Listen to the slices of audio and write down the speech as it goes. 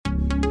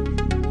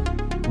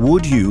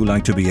Would you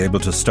like to be able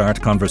to start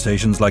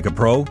conversations like a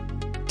pro?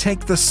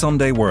 Take the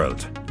Sunday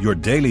World, your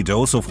daily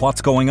dose of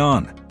what's going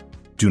on.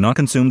 Do not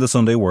consume the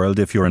Sunday World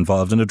if you're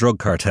involved in a drug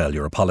cartel,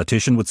 you're a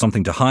politician with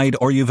something to hide,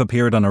 or you've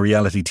appeared on a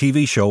reality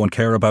TV show and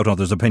care about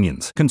others'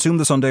 opinions. Consume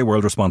the Sunday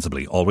World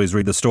responsibly. Always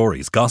read the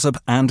stories, gossip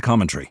and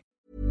commentary.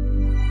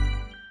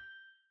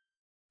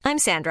 I'm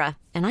Sandra,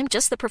 and I'm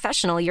just the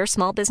professional your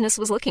small business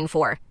was looking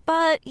for.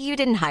 But you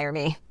didn't hire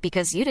me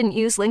because you didn't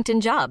use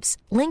LinkedIn Jobs.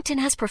 LinkedIn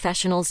has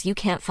professionals you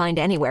can't find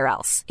anywhere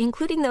else,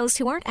 including those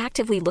who aren't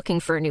actively looking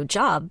for a new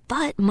job,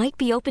 but might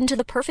be open to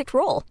the perfect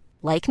role,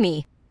 like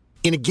me.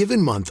 In a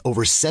given month,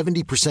 over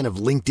 70% of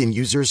LinkedIn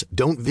users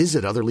don't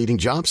visit other leading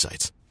job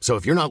sites. So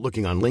if you're not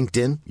looking on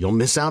LinkedIn, you'll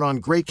miss out on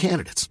great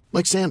candidates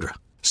like Sandra.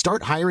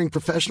 Start hiring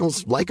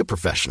professionals like a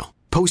professional.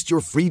 Post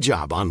your free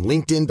job on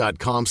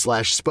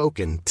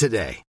linkedin.com/spoken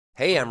today.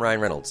 Hey, I'm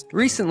Ryan Reynolds.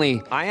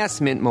 Recently, I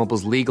asked Mint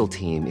Mobile's legal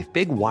team if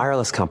big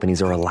wireless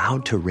companies are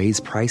allowed to raise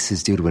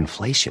prices due to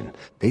inflation.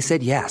 They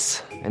said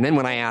yes. And then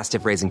when I asked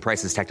if raising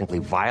prices technically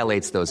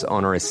violates those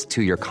onerous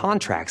 2-year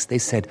contracts, they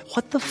said,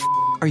 "What the f***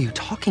 are you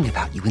talking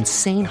about, you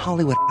insane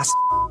Hollywood ass?"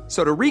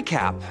 So to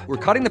recap, we're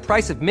cutting the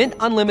price of Mint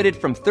Unlimited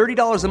from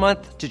 $30 a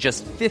month to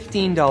just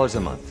 $15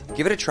 a month.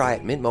 Give it a try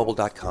at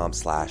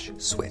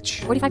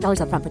mintmobile.com/switch.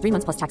 $45 up front for 3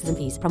 months plus taxes and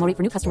fees. Promo rate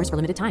for new customers for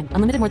limited time.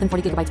 Unlimited more than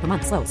 40 gigabytes per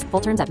month. Slows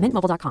full terms at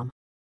mintmobile.com.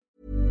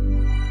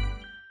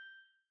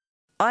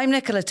 I'm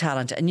Nicola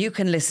Tallant, and you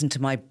can listen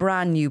to my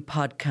brand new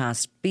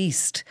podcast,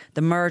 Beast,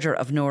 The Murder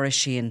of Nora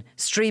Sheehan,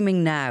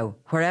 streaming now,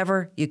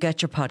 wherever you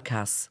get your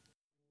podcasts.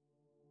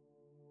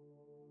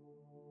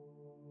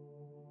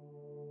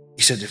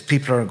 He said, if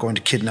people are going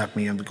to kidnap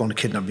me, I'm going to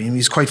kidnap me. And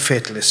he's quite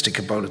fatalistic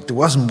about it. There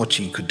wasn't much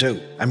he could do.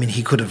 I mean,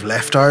 he could have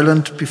left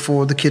Ireland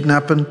before the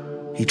kidnapping.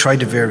 He tried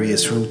the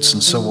various routes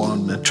and so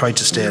on and tried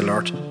to stay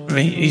alert.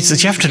 He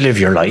says, you have to live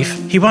your life.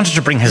 He wanted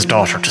to bring his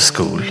daughter to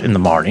school in the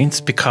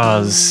mornings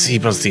because he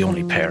was the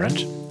only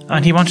parent.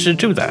 And he wanted to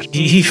do that.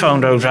 He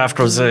found out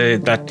afterwards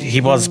that he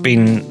was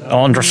being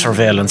under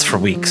surveillance for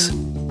weeks.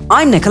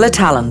 I'm Nicola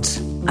Tallant,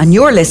 and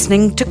you're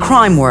listening to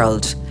Crime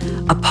World,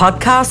 a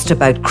podcast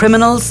about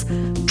criminals,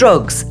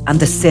 drugs and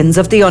the sins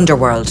of the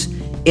underworld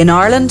in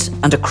Ireland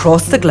and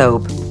across the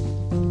globe.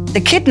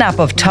 The kidnap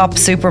of top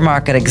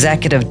supermarket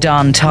executive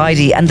Don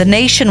Tidey and the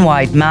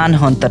nationwide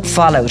manhunt that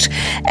followed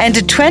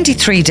ended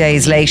 23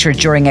 days later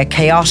during a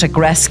chaotic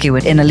rescue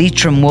in a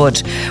Leitrim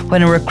wood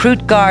when a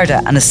recruit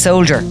Garda and a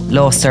soldier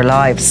lost their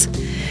lives.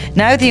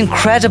 Now the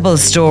incredible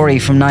story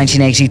from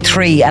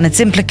 1983 and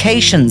its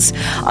implications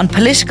on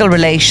political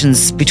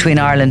relations between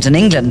Ireland and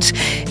England,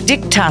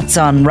 diktats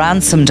on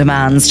ransom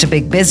demands to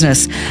big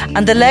business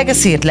and the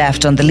legacy it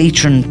left on the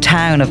Leitrim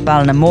town of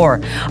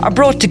Ballinamore are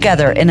brought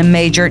together in a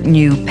major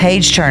new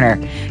page-turner.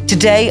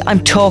 Today I'm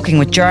talking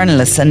with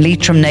journalists and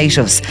Leitrim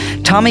natives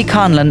Tommy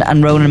Conlon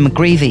and Ronan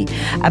McGreevy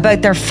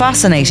about their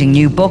fascinating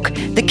new book,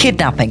 The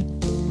Kidnapping.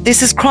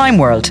 This is Crime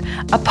World,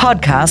 a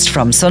podcast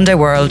from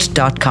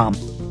SundayWorld.com.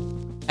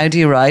 How do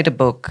you write a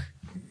book?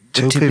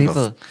 Two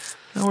people.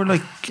 No, we're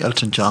like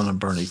Elton John and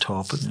Bernie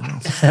Taupin, you know.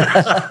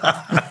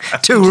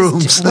 2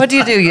 rooms. What do?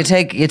 You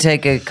take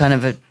a kind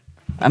of a...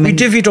 I mean, we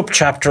divvied up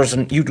chapters,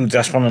 and you do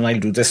this one and I'll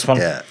do this one.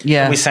 Yeah.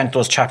 And we sent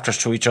those chapters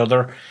to each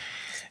other.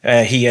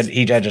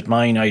 He'd edit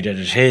mine, I'd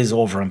edit his,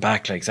 over and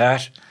back like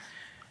that.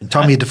 And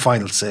Tommy had the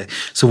final say.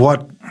 So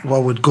what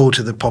would go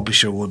to the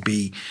publisher would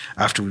be,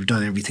 after we've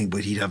done everything,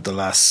 but he'd have the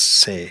last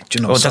say. Do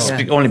you know? That's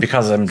only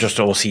because I'm just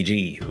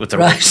OCD with the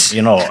right,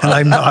 you know. And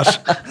I'm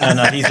not. And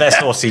he's less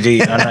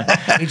OCD. And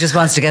he just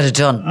wants to get it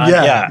done.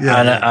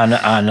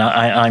 And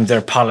I'm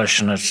there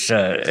polishing it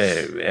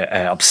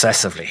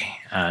obsessively.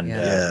 And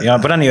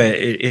but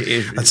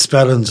anyway, and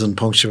spellings and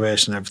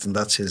punctuation, everything,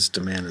 that's his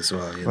domain as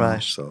well. You know,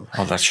 so.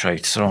 Oh, that's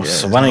right. So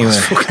anyway,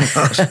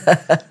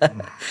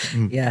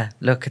 yeah.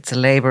 Look, it's a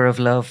labour of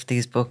love,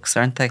 these books,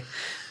 aren't they?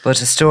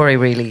 But a story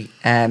really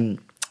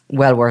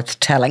well worth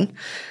telling.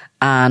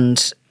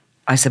 And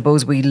I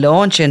suppose we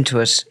launch into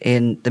it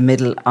in the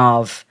middle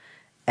of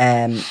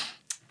the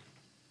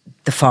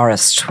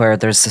forest, where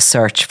there's a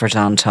search for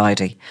Don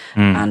Tidey,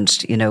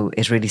 and you know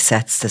it really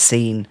sets the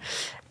scene.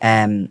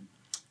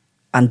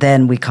 And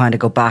then we kind of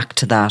go back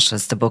to that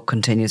as the book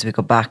continues. We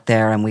go back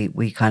there and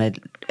we kind of,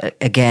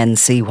 again,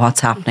 see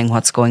what's happening,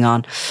 what's going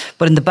on.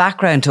 But in the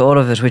background to all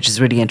of it, which is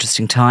a really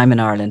interesting time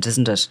in Ireland,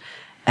 isn't it?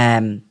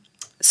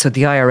 So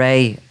the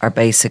IRA are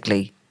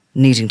basically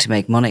needing to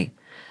make money,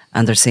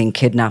 and they're seeing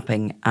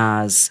kidnapping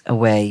as a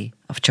way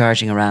of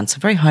charging a ransom.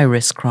 Very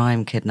high-risk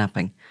crime,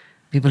 kidnapping.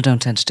 People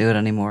don't tend to do it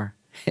anymore.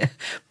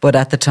 But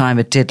at the time,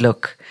 it did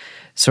look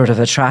sort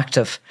of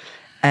attractive.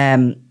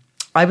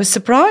 I was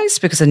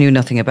surprised because I knew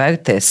nothing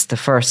about this. The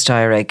first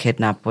IRA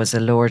kidnap was a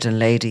Lord and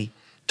Lady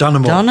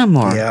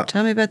Donamore. Yeah.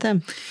 Tell me about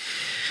them.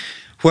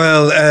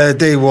 Well,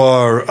 they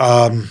were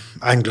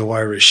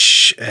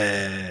Anglo-Irish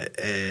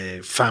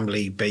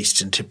family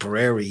based in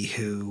Tipperary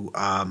who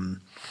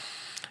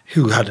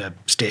had a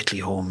stately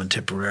home in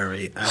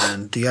Tipperary,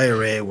 and the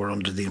IRA were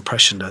under the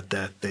impression that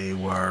they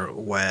were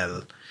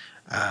well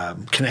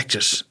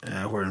connected,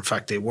 where in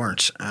fact they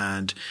weren't.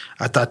 And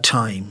at that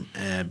time,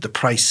 the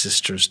Price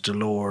sisters,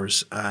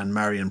 Dolores and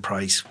Marion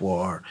Price,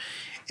 were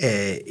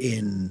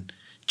in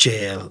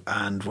jail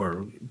and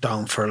were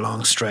down for a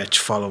long stretch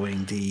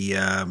following the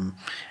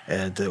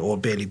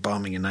Old Bailey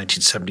bombing in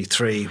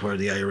 1973, where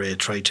the IRA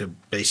tried to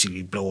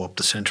basically blow up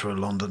the centre of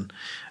London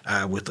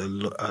with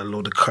a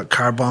load of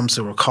car bombs.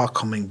 They were caught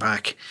coming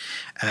back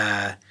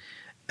at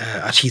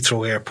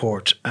Heathrow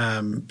Airport.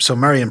 So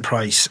Marion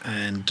Price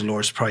and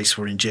Dolores Price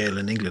were in jail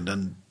in England,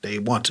 and they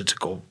wanted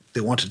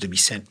to be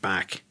sent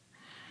back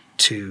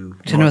to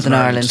Northern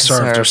Ireland to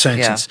serve their serve,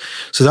 sentence. yeah.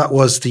 So that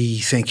was the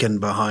thinking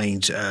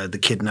behind the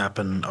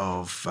kidnapping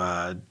of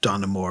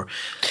Donna Moore.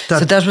 So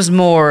that was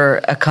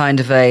more a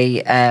kind of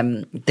they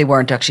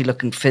weren't actually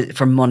looking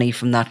for money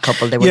from that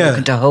couple. They were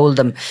looking to hold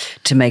them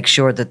to make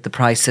sure that the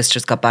Price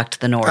sisters got back to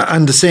the north.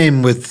 And the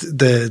same with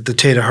the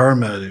Tata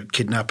Herma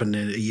kidnapping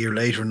a year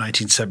later in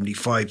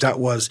 1975. That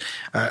was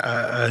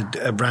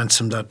a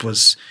ransom that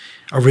was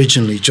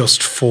originally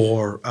just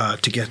for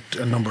to get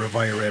a number of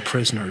IRA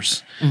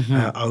prisoners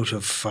out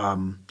of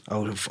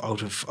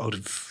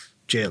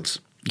jails.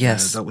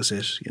 Yes, that was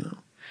it.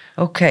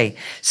 Okay,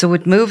 so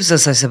it moves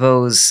us, I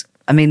suppose.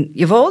 I mean,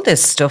 you've all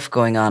this stuff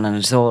going on, and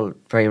it's all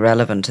very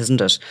relevant,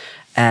 isn't it?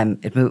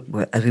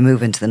 As we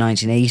move into the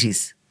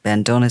 1980s,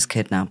 Ben Dunn is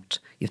kidnapped.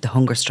 You have the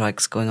hunger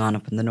strikes going on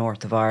up in the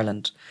north of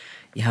Ireland.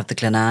 You have the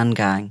Glenanne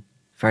gang,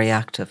 very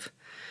active.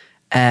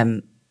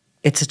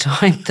 It's a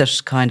time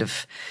that kind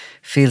of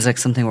feels like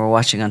something we're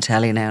watching on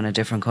telly now in a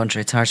different country.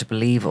 It's hard to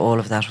believe all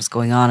of that was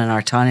going on in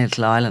our tiny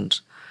little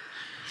island.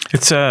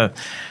 It's one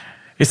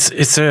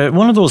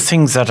of those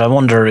things that I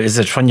wonder, is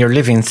it when you're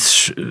living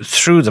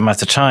through them at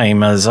the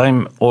time, as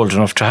I'm old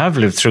enough to have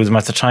lived through them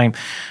at the time,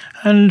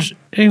 and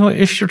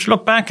if you're to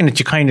look back on it,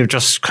 you kind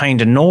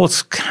of know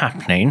what's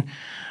happening,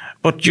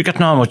 but you're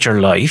getting on with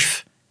your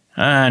life,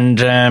 and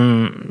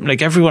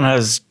like everyone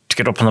has to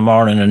get up in the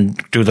morning and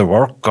do their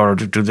work or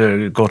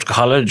go to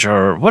college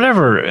or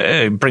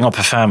whatever, bring up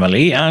a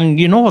family, and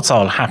you know what's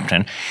all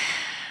happening.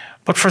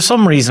 But for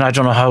some reason, I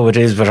don't know how it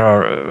is with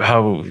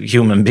how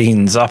human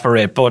beings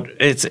operate, but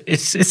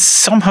it's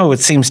somehow it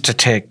seems to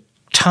take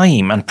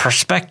time and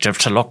perspective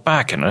to look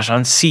back on it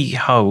and see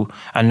how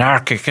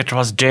anarchic it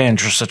was,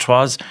 dangerous it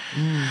was,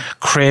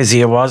 crazy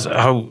it was,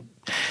 how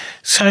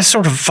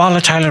sort of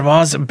volatile it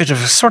was, a bit of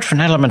sort of an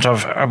element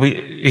of,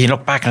 you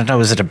look back on it now,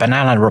 is it a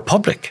banana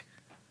republic?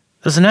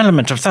 There's an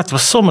element of that. There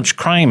was so much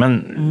crime,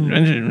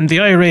 and the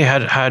IRA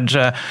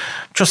had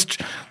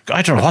just,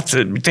 I don't know what,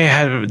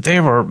 they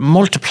were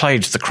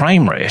multiplied the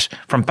crime rate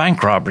from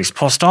bank robberies,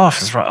 post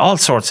office, all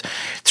sorts,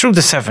 through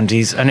the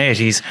 70s and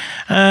 80s.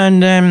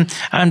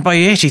 And by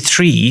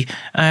 83,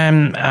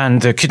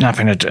 and the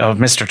kidnapping of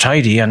Mr.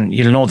 Tidey, and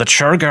you'll know that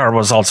Shergar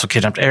was also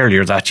kidnapped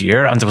earlier that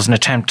year, and there was an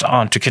attempt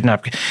to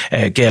kidnap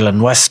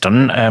Galen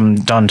Weston,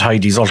 Don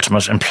Tidey's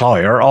ultimate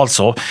employer,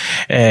 also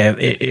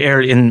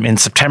in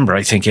September,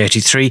 I think,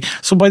 83.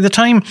 So by the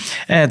time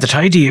the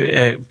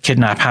Tidey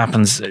kidnap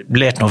happens,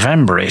 late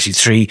November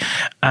 83,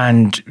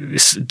 and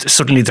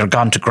suddenly they're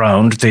gone to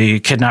ground, the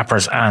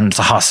kidnappers and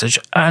the hostage,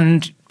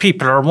 and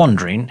people are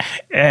wondering,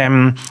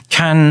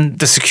 can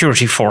the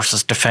security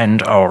forces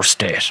defend our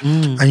state?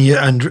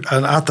 And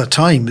at that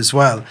time as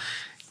well,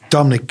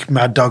 Dominic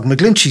Mad Dog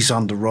McGlinchey's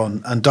on the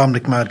run, and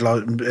Dominic Mad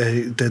Dog,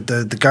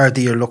 the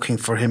Gardaí are looking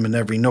for him in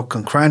every nook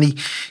and cranny.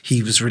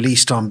 He was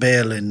released on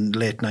bail in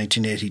late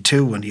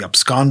 1982 when he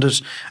absconded,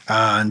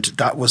 and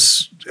that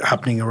was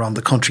happening around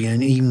the country.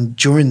 And even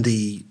during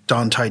the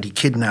Don Tidey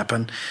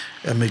kidnapping,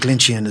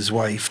 McGlinchey and his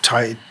wife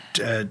tied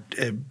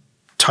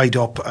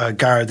up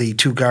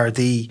two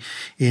Gardaí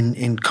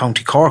in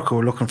County Cork who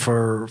were looking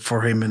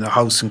for him in a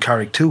house in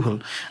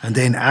Carrigtwohill. And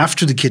then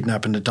after the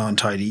kidnapping of Don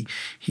Tidey,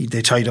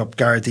 they tied up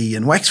Gardaí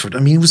in Wexford. I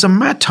mean, it was a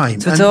mad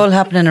time. So it's all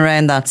happening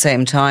around that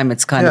same time.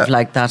 It's kind of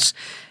like that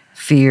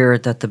fear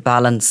that the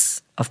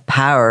balance of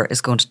power is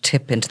going to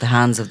tip into the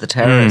hands of the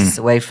terrorists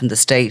away from the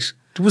state.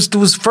 There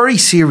was very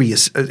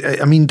serious.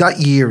 I mean, that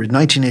year in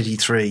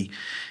 1983.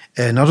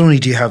 Not only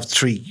do you have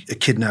three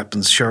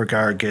kidnappings,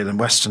 Shergar, Galen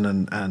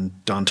Weston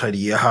and Don Tidey,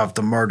 you have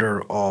the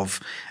murder of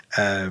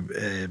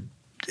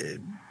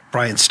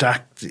Brian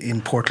Stack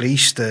in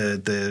Portlaoise,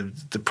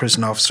 the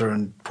prison officer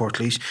in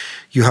Portlaoise.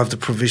 You have the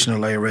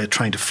Provisional IRA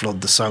trying to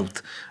flood the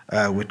south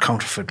with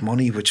counterfeit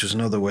money, which was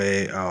another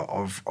way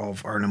of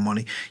earning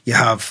money. You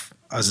have,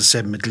 as I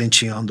said,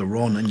 McGlinchey on the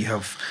run, and you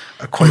have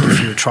quite a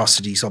few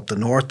atrocities up the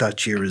north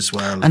that year as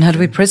well. And had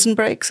we prison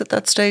breaks at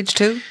that stage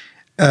too?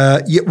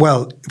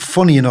 Well,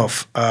 funny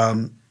enough,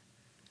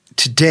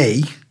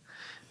 today,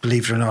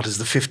 believe it or not, is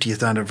the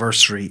 50th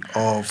anniversary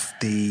of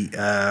the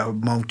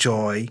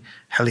Mountjoy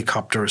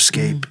helicopter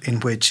escape, in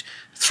which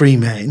three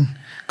men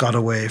got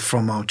away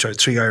from Mountjoy.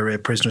 Three IRA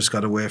prisoners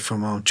got away from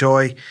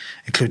Mountjoy,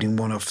 including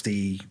one of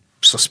the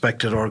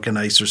suspected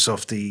organisers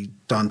of the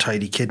Don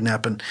Tidey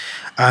kidnapping.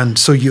 And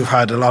so you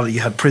had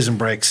prison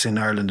breaks in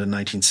Ireland in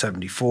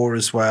 1974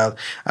 as well.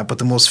 But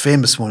the most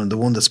famous one, and the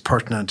one that's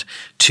pertinent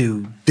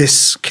to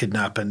this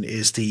kidnapping,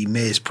 is the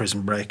Maze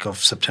prison break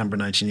of September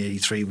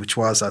 1983, which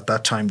was at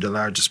that time the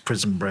largest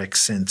prison break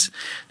since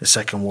the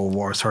Second World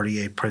War.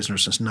 38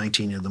 prisoners, since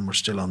 19 of them were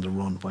still on the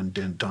run when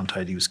Don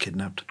Tidey was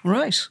kidnapped.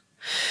 Right.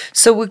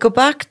 So we go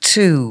back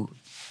to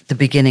the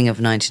beginning of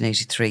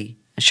 1983.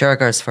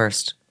 Shergar's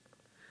first.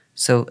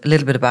 So a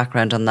little bit of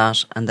background on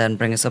that, and then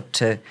bring us up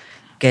to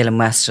Galen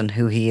Weston,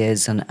 who he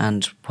is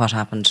and what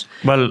happened.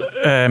 Well,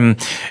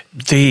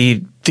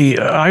 the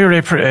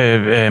IRA,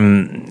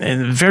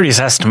 various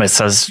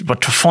estimates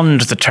but to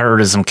fund the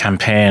terrorism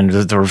campaign,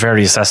 there were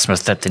various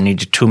estimates that they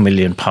needed £2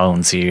 million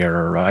a year,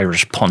 or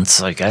Irish punts,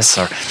 I guess,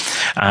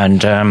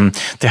 and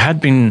there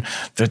had been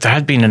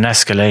an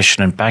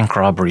escalation in bank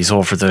robberies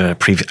over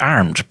the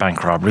armed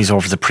bank robberies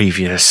over the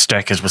previous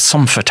decades, with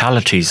some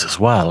fatalities as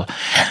well,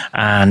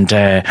 and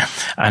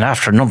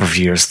after a number of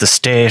years, the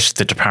state,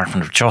 the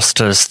Department of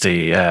Justice,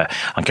 the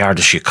An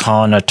Garda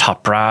Síochána,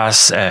 top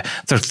brass, they're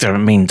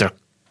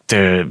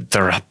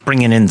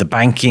bringing in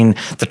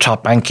the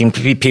top banking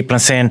people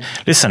and saying,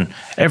 listen,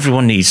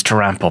 everyone needs to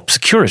ramp up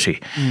security.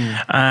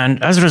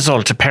 And as a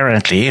result,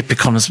 apparently, it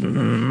becomes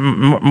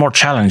more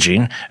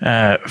challenging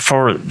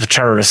for the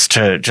terrorists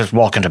to just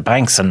walk into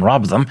banks and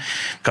rob them,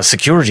 because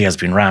security has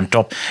been ramped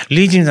up,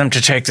 leading them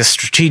to take the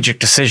strategic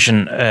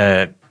decision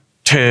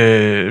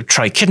to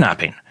try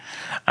kidnapping.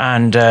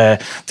 And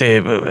they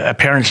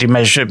apparently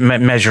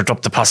measured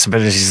up the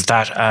possibilities of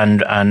that,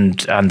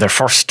 and their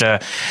first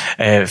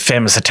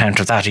famous attempt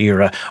of that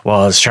era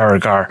was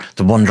Shergar,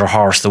 the Wonder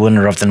Horse, the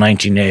winner of the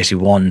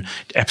 1981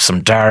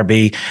 Epsom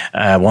Derby,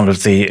 one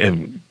of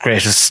the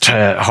greatest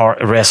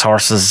race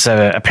horses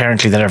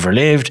apparently that ever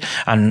lived,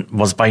 and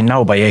was by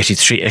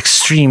 83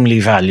 extremely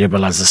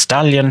valuable as a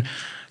stallion.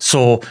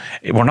 So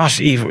we're not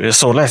even.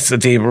 So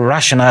the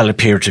rationale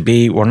appeared to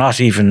be, we're not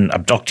even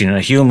abducting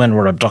a human,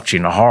 we're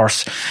abducting a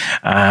horse.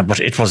 But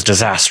it was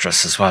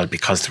disastrous as well,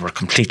 because they were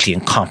completely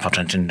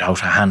incompetent in how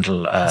to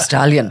handle a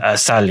stallion.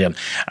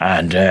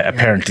 And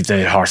apparently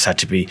the horse had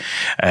to be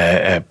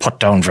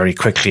put down very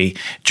quickly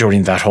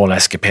during that whole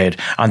escapade.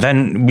 And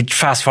then we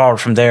fast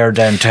forward from there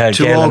then to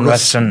Galen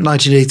Weston,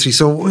 1983.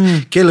 So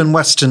Galen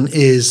Weston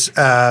is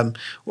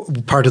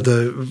part of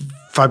the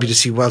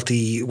fabulously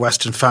wealthy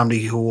Weston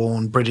family who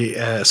own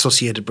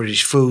Associated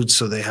British Foods.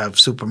 So they have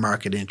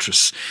supermarket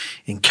interests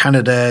in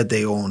Canada.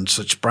 They own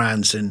such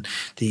brands in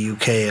the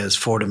UK as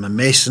Fordham and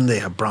Mason. They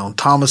have Brown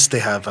Thomas. They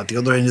have, at the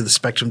other end of the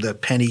spectrum, they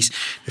have Penny's.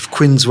 They have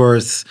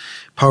Quinsworth,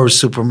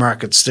 Powers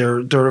Supermarkets.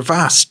 They're a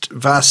vast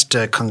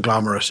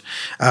conglomerate.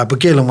 But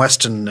Galen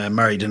Weston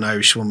married an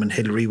Irish woman,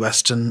 Hilary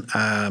Weston,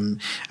 and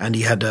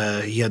he had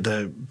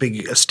a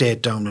big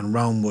estate down in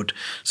Roundwood.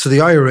 So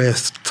the IRA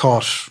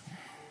thought,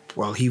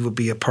 well, he would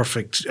be a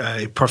perfect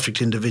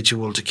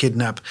individual to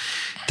kidnap.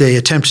 They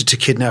attempted to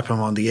kidnap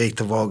him on the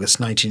 8th of August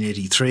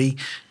 1983.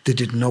 They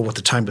didn't know at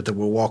the time, but they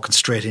were walking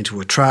straight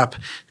into a trap.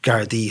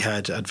 Gardaí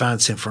had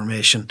advance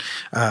information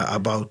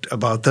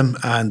about them,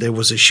 and there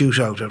was a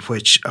shootout at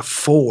which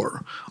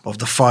 4 of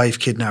the 5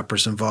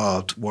 kidnappers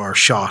involved were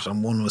shot,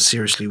 and one was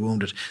seriously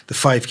wounded. The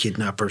 5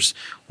 kidnappers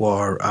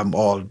were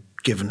all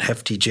given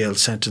hefty jail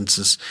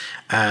sentences,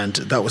 and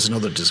that was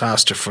another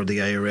disaster for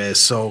the IRA.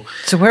 So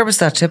where was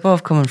that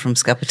tip-off coming from?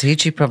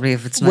 Scappaticci, probably,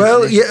 if it's not.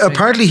 Well, yeah,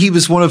 apparently he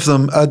was one of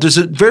them. There's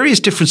various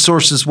different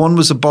sources. One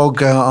was a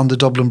bug on the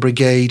Dublin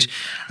Brigade.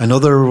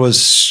 Another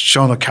was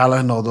Sean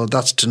O'Callaghan, although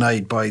that's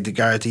denied by the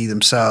Gardaí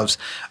themselves.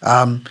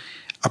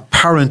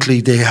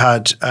 Apparently they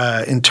had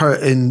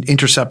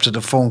intercepted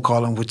a phone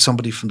call in which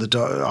somebody from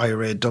the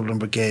IRA Dublin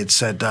Brigade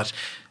said that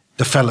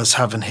the fella's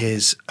having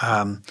his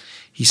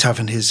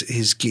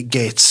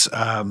gates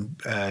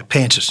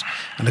painted.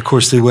 And of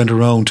course they went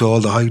around to all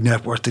the high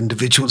net worth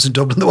individuals in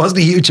Dublin. There wasn't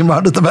a huge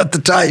amount of them at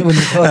the time,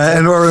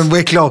 or in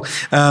Wicklow,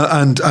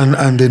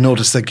 and they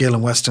noticed that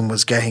Galen Weston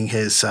was getting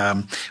his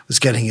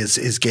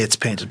gates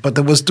painted. But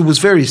there was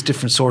various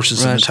different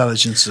sources of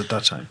intelligence at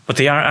that time. But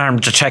the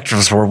armed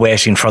detectives were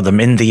waiting for them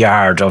in the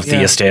yard of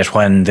the estate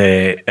when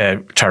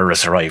the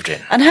terrorists arrived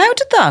in. And how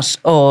did that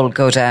all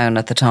go down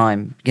at the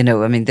time? You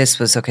know, I mean, this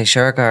was, okay,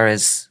 Shergar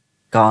is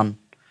gone,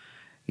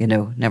 you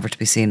know, never to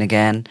be seen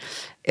again.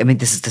 I mean,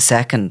 this is the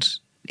second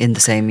in the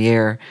same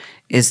year.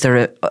 Is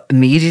there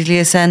immediately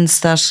a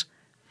sense that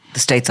the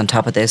state's on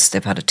top of this?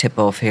 They've had a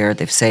tip-off here.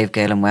 They've saved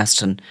Galen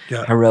Weston.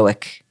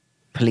 Heroic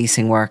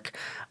policing work.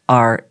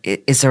 Or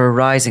is there a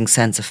rising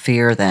sense of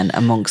fear then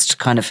amongst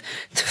kind of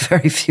the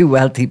very few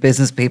wealthy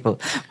business people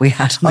we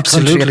had in the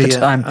country at the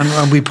time?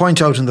 And we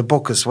point out in the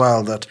book as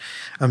well that,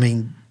 I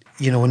mean,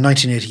 you know, in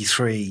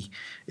 1983...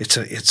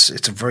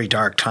 It's a very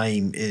dark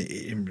time.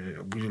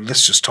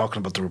 Let's just talking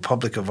about the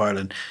Republic of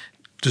Ireland.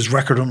 There's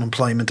record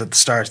unemployment at the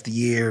start of the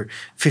year.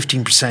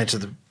 15%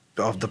 of the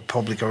of the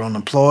public are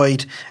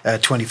unemployed,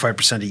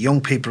 25% of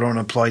young people are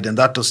unemployed, and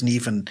that doesn't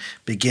even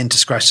begin to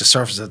scratch the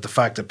surface of the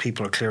fact that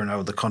people are clearing out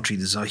of the country.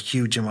 There's a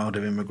huge amount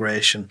of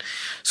immigration.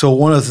 So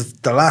one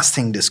of the last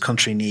thing this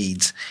country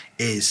needs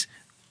is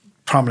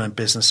prominent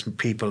business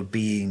people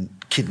being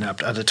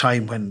kidnapped at a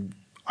time when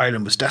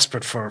Ireland was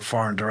desperate for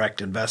foreign direct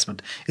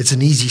investment. It's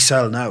an easy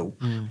sell now,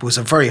 but it was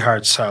a very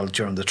hard sell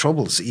during the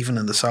Troubles, even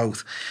in the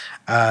South.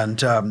 And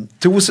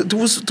there was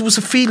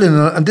a feeling,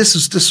 and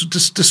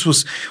this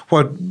was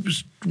what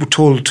was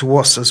told to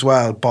us as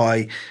well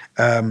by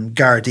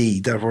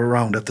Gardaí that were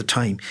around at the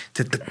time,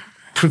 that the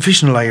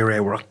Provisional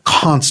IRA were a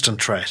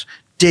constant threat.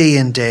 Day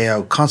in, day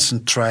out,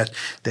 constant threat.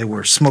 They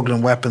were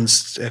smuggling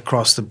weapons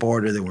across the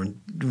border. They were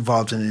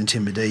involved in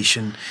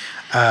intimidation,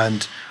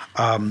 and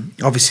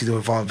obviously they were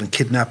involved in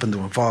kidnapping. They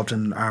were involved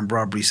in armed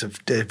robberies of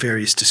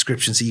various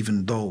descriptions,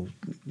 even though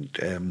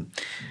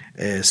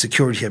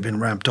security had been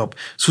ramped up.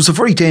 So it was a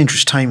very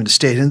dangerous time in the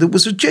state, and there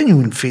was a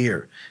genuine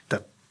fear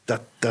that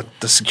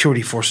the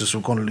security forces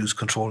were going to lose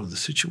control of the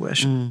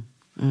situation.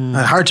 And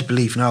hard to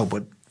believe now,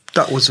 but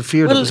that was a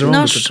fear that was around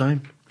at the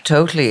time.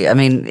 Totally. I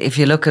mean, if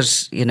you look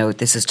at,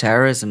 this is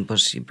terrorism,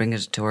 but you bring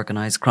it to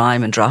organised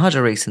crime in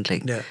Drogheda recently,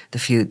 the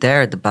feud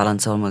there, the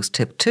balance almost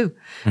tipped too.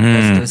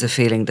 There was a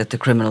feeling that the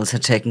criminals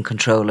had taken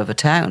control of a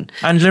town.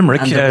 And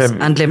Limerick.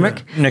 And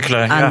Limerick.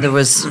 Nicola, and there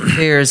was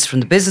fears from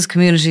the business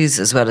communities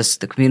as well as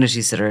the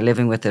communities that are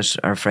living with it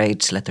are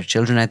afraid to let their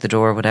children out the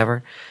door or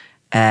whatever.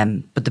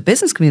 But the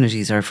business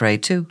communities are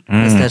afraid too.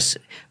 Is that,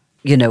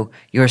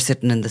 you're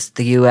sitting in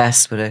the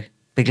US with a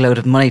big load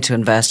of money to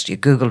invest, you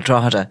Google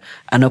Drogheda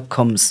and up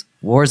comes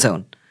war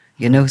zone,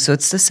 so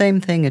it's the same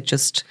thing. It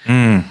just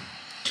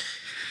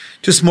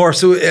more.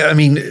 So, I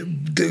mean,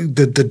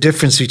 the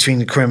difference between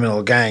the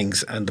criminal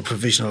gangs and the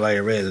Provisional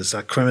IRA is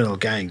that criminal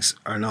gangs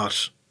are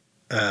not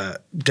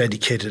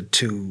dedicated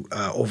to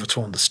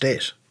overthrowing the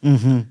state.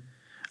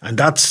 And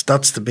that's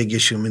the big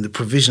issue. I mean, the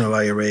Provisional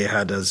IRA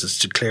had as its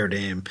declared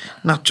aim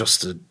not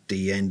just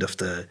the end of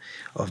the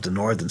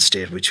northern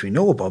state, which we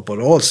know about, but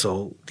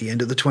also the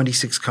end of the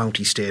 26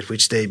 county state,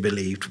 which they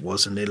believed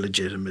was an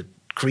illegitimate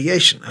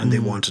creation, and they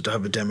wanted to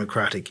have a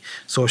democratic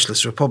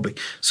socialist republic.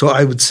 So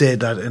I would say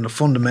that in a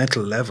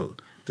fundamental level,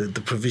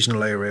 the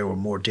Provisional IRA were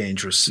more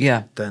dangerous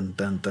than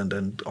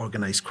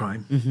organised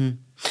crime.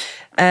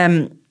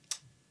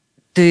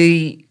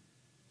 The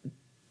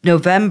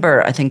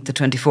November, I think the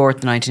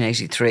 24th,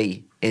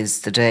 1983,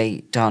 is the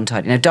day Don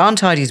Tidey. Now, Don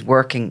Tidey's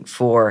working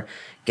for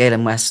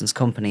Galen Weston's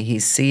company.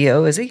 He's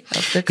CEO, is he?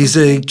 He's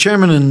the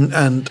chairman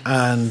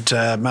and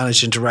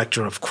managing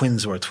director of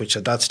Quinsworth, which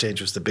at that stage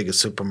was the biggest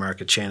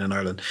supermarket chain in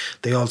Ireland.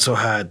 They also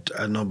had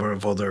a number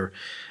of other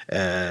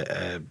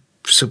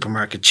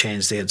supermarket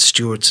chains. They had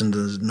Stewart's in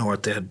the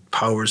north, they had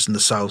Powers in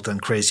the south,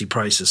 and Crazy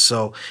Prices.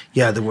 So,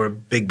 yeah, there were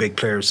big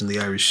players in the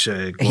Irish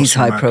grocery He's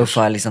high market.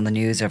 profile. He's on the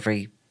news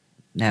every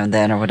now and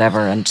then or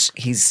whatever, and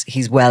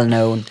he's well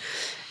known.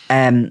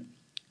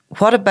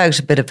 What about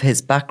a bit of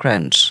his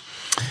background?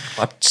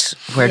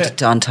 Where did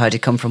Don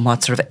Tidey come from?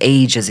 What sort of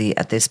age is he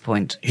at this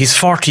point? He's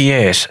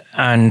 48,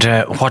 and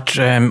what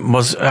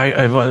was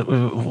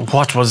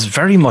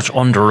very much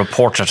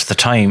underreported at the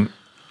time,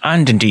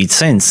 and indeed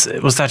since,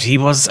 was that he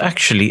was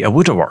actually a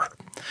widower.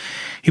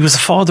 He was a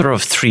father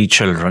of 3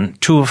 children,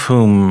 2 of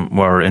whom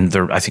were in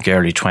their, I think,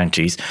 early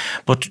 20s.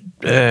 But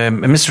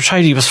Mr.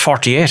 Tidey was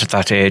 48 at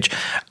that age,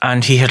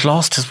 and he had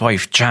lost his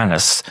wife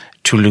Janice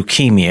to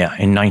leukemia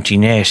in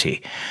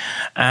 1980.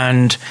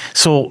 And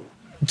so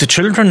the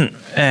children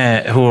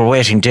who were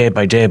waiting day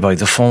by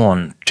the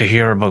phone to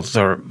hear about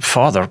their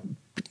father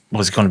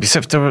was going to be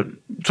sick, they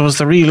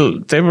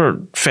were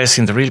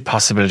facing the real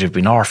possibility of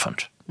being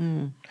orphaned.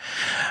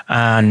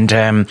 And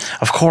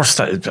of course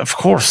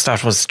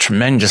that was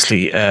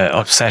tremendously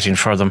upsetting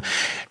for them.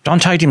 Don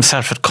Tidey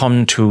himself had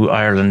come to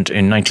Ireland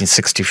in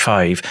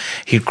 1965.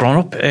 He'd grown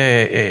up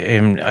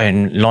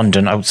in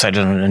London, outside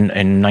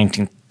in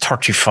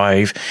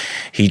 1935.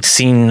 He'd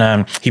seen,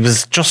 he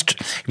was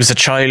a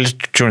child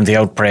during the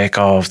outbreak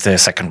of the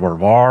Second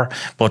World War,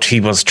 but he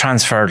was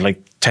transferred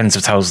like tens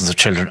of thousands of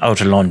children out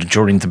of London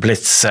during the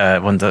Blitz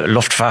when the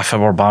Luftwaffe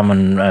were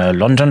bombing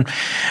London.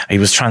 He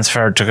was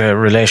transferred to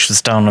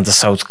relations down on the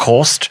south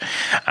coast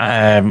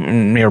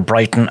near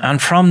Brighton,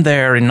 and from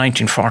there in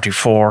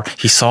 1944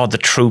 he saw the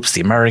troops,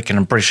 the American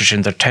and British,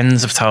 in their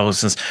tens of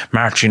thousands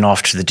marching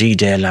off to the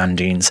D-Day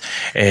landings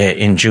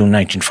in June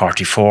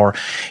 1944.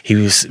 He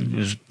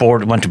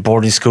went to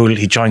boarding school.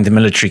 He joined the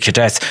military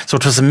cadets. So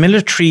it was a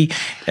military.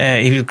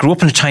 He grew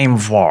up in a time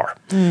of war.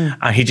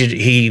 And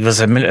he was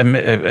a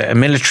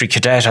military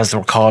cadet, as they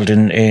were called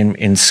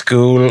in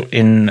school,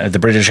 in the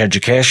British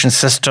education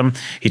system.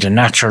 He had a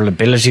natural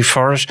ability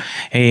for it.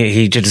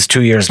 He did his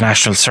 2 years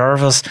national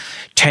service,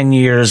 10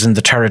 years in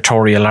the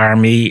Territorial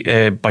Army,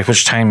 by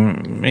which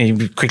time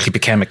he quickly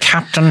became a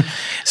captain.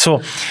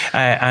 So,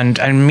 and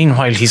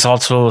meanwhile, he's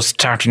also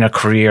starting a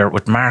career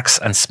with Marks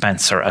and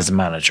Spencer as a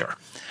manager.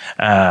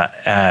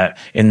 sometime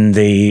in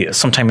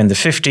the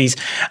 50s.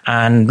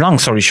 And long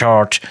story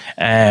short,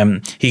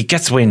 he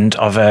gets wind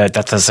of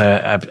that there's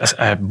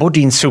a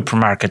budding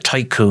supermarket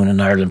tycoon in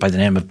Ireland by the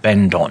name of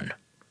Ben Dunn.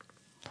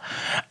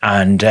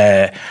 And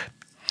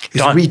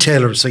he's a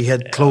retailer, so he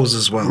had clothes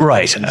as well.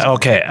 Right,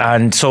 okay.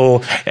 And so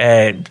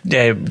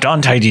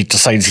Don Tidey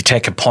decides he'd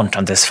take a punt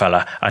on this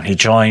fella and he'd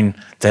join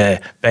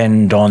the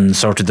Ben Dunn,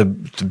 sort of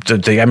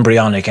the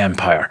embryonic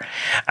empire.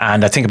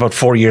 And I think about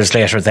 4 years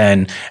later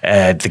then,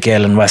 the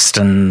Gale and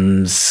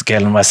Weston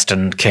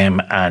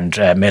came and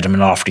made him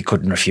an offer he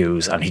couldn't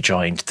refuse, and he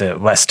joined the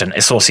Weston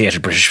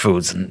Associated British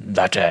Foods in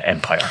that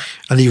empire.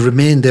 And he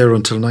remained there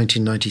until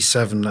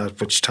 1997, at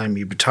which time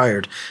he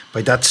retired.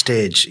 By that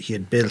stage, he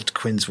had built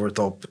Quinsworth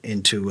up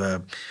into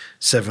a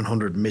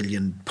 700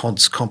 million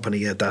punts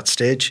company at that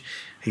stage.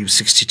 He was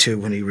 62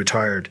 when he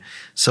retired.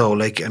 So,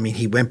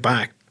 he went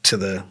back to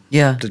the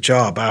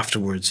job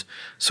afterwards.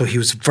 So he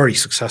was a very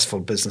successful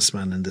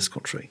businessman in this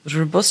country. But a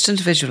robust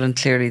individual, and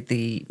clearly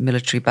the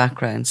military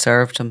background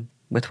served him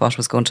with what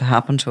was going to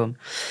happen to him.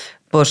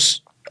 But so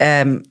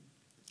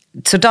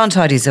Don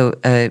Tidey's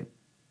a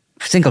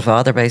single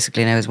father,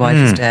 basically. Now his wife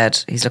is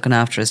dead. He's looking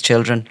after his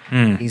children.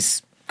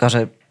 He's got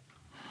a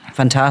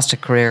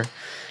fantastic career.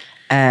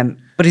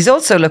 But he's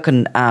also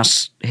looking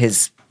at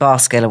his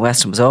boss, Gale and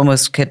Weston, was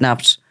almost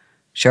kidnapped.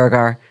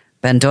 Shergar.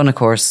 Ben Dunn, of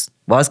course,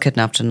 was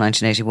kidnapped in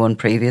 1981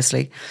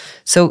 previously.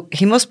 So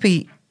he must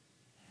be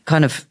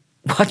kind of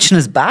watching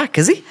his back,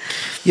 is he?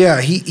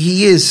 Yeah,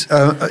 he is.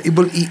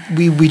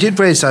 We did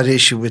raise that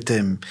issue with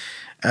him,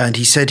 and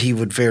he said he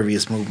would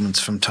various movements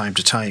from time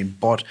to time.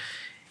 But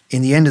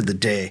in the end of the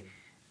day,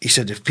 he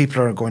said, if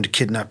people are going to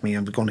kidnap me,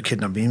 I'm going to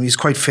kidnap me. And he's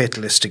quite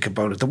fatalistic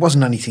about it. There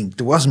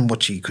wasn't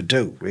much he could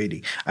do,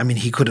 really. I mean,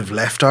 he could have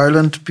left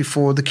Ireland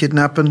before the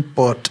kidnapping,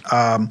 but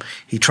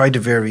he tried the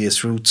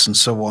various routes and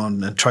so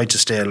on and tried to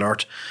stay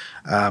alert.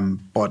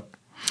 But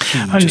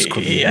he just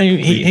couldn't.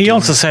 He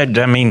also said,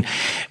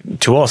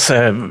 to us,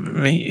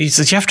 he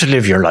says, you have to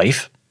live your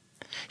life.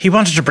 He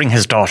wanted to bring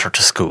his daughter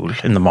to school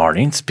in the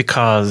mornings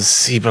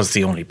because he was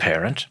the only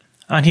parent.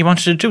 And he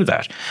wanted to do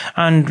that.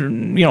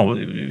 And,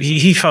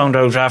 he found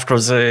out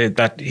afterwards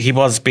that he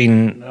was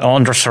being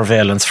under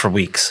surveillance for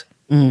weeks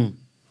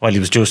while he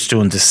was just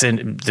doing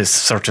this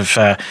sort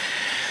of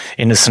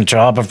innocent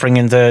job of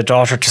bringing the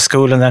daughter to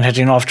school and then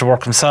heading off to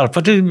work himself.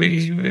 But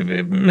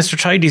Mr.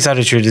 Tidey's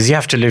attitude is you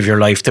have to live your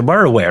life. They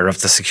were aware of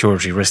the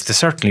security risk. They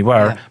certainly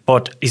were. Yeah.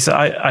 But he's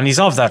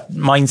of that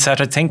mindset,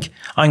 I think.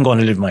 I'm going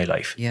to live my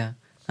life. Yeah.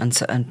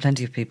 And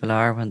plenty of people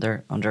are when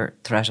they're under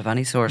threat of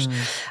any sort.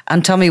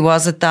 And Tommy,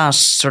 was it that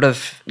sort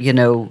of,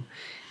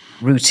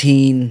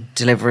 routine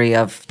delivery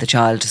of the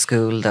child to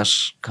school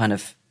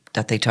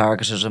that they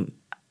targeted him?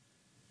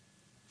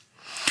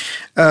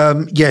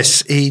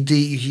 Yes,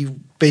 he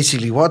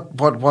basically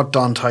what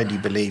Don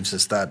Tidey believes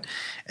is that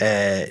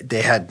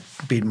they had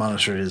been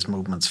monitoring his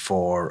movements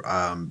for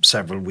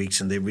several weeks,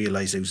 and they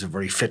realised he was a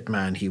very fit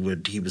man. He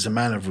was a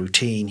man of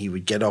routine. He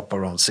would get up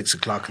around 6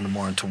 o'clock in the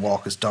morning to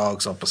walk his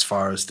dogs up as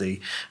far as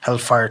the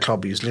Hellfire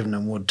Club. He was living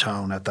in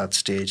Woodtown at that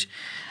stage,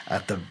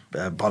 at the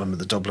bottom of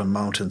the Dublin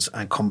Mountains,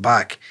 and come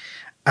back.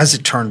 As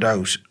it turned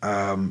out,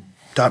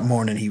 that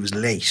morning he was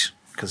late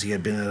because he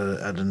had been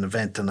at an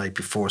event the night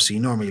before, so he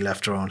normally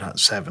left around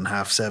 7,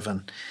 half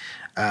 7.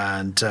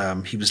 And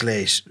he was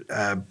late.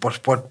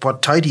 But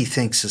what Tidey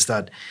thinks is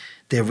that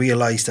they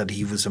realised that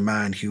he was a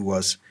man who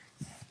was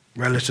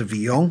relatively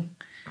young,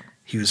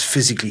 he was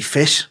physically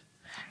fit,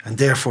 and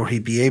therefore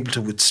he'd be able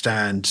to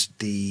withstand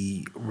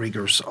the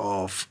rigours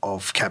of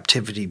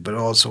captivity, but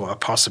also a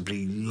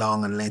possibly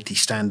long and lengthy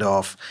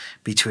standoff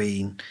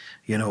between,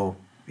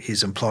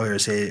 his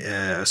employers,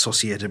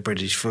 Associated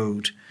British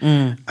Food,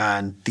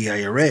 and the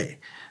IRA.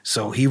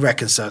 So he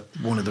reckons that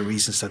one of the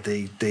reasons that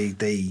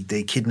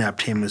they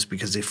kidnapped him is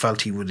because they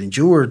felt he would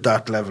endure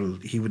that level.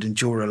 He would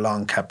endure a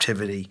long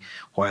captivity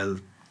while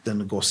the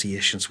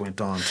negotiations went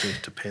on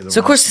to pay the So,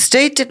 of course, the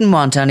state didn't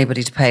want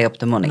anybody to pay up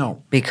the money.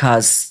 No.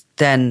 Because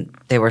then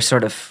they were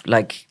sort of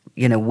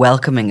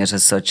welcoming it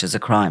as such as a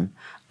crime,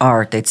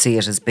 or they'd see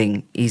it as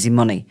being easy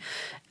money.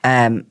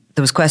 There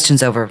was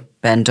questions over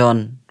Ben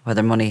Dunn,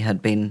 whether money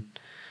had been...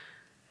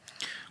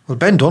 Well,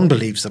 Ben Dunn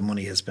believes that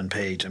money has been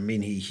paid. I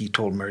mean, he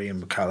told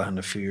Miriam McCallaghan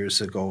a few years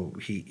ago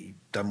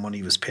that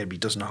money was paid, but he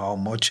doesn't know how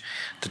much.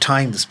 At the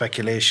time, the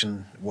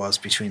speculation was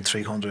between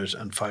 300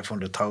 and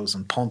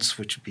 500,000 punts,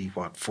 which would be,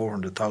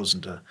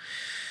 400,000 to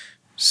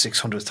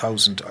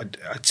 600,000.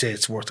 I'd say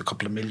it's worth a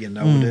couple of million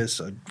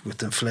nowadays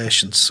with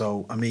inflation.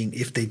 So, I mean,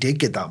 if they did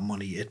get that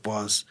money, it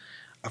was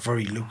a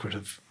very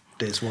lucrative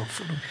day's work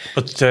for them.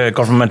 But the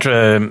government,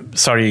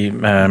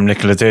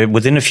 Nicola,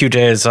 within a few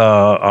days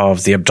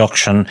of the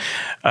abduction,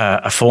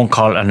 a phone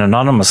call, an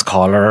anonymous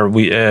caller,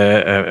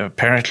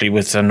 apparently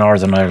with a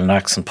Northern Ireland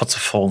accent, puts a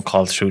phone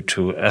call through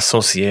to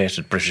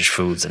Associated British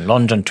Foods in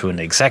London to an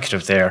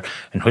executive there,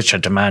 in which a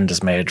demand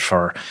is made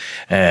for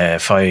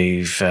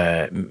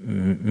 £5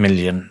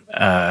 million,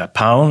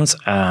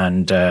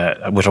 and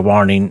with a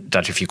warning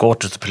that if you go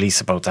to the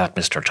police about that,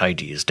 Mr.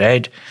 Tidey is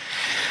dead.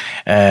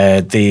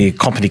 the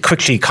company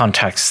quickly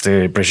contacts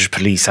the British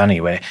police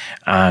anyway,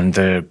 and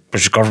the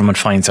British government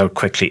finds out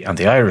quickly, and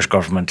the Irish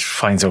government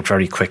finds out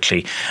very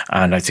quickly.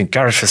 And I think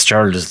Gareth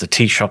Fitzgerald is the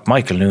Taoiseach,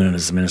 Michael Noonan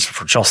is the Minister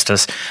for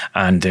Justice,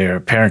 and they're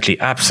apparently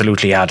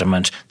absolutely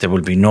adamant there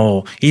will be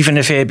no, even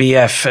if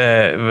ABF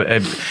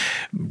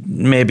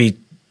maybe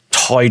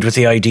toyed with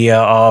the idea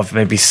of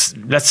maybe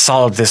let's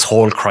solve this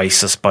whole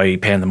crisis by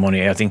paying the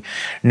money. I think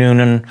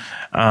Noonan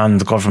and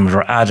the government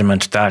are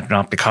adamant that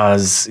not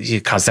because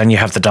then you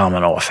have the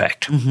domino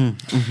effect.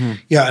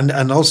 Yeah,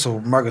 and also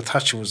Margaret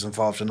Thatcher was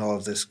involved in all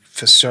of this.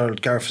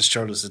 Gareth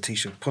Fitzgerald is the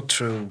Taoiseach, put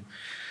through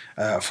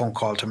a phone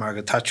call to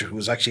Margaret Thatcher, who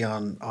was actually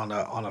on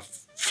a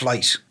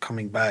flight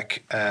coming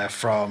back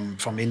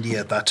from India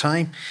at that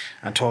time,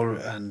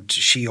 and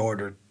she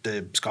ordered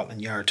the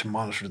Scotland Yard to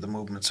monitor the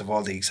movements of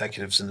all the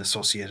executives in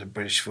Associated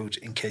British Foods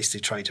in case they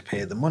try to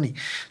pay the money.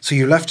 So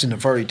you're left in a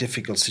very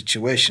difficult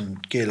situation.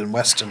 Galen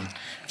Weston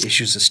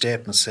issues a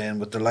statement saying,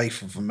 with the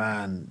life of a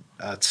man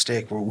at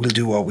stake, we'll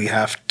do what we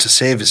have to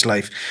save his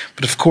life.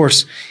 But of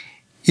course,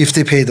 if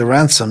they pay the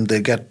ransom, they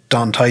get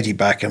Don Tidey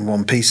back in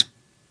one piece.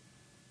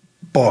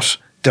 But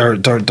they're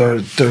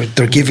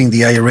giving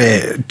the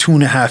IRA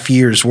 2.5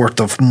 years worth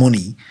of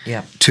money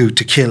to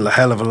kill a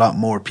hell of a lot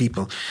more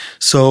people.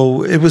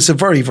 So it was a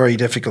very, very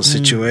difficult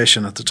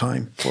situation at the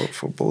time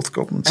for both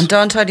governments. And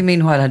Don Tidey,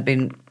 meanwhile, had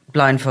been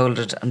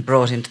blindfolded and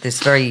brought into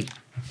this very,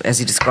 as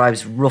he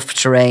describes, rough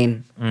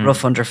terrain,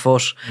 rough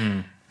underfoot.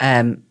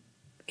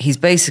 He's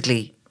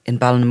basically in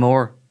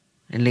Ballinamore,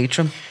 in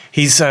Leitrim.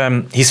 He's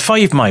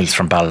 5 miles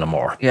from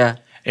Ballinamore. Yeah.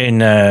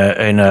 In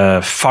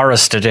a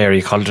forested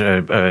area called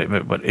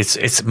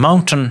it's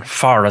Mountain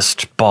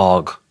Forest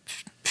Bog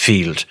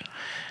Field,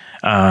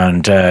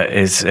 and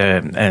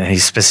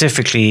he's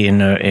specifically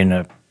in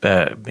a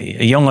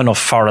young enough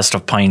forest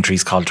of pine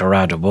trees called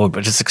Dorado Wood,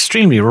 but it's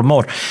extremely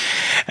remote.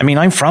 I mean,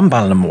 I'm from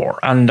Ballinamore,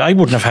 and I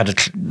wouldn't have had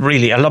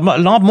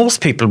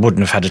most people wouldn't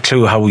have had a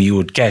clue how you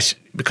would get,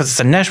 because it's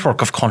a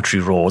network of country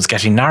roads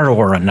getting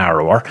narrower and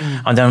narrower,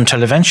 and then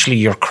until eventually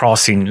you're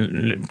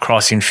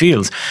crossing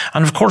fields.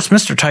 And of course,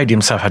 Mr. Tidey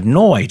himself had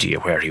no idea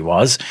where he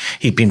was.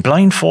 He'd been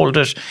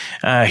blindfolded,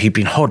 he'd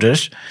been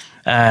hooded,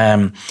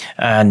 and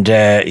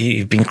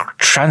he'd been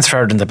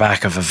transferred in the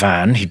back of a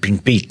van. He'd been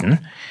beaten.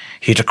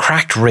 He had a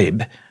cracked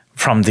rib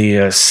from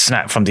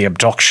the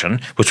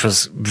abduction, which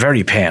was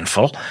very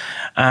painful.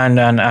 And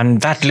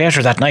that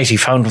later that night, he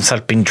found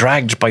himself being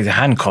dragged by the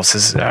handcuffs.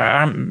 His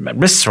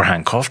wrists were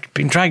handcuffed,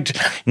 being dragged.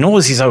 He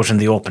knows he's out in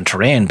the open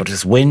terrain, but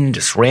it's wind,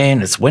 it's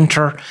rain, it's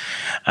winter,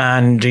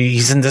 and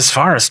he's in this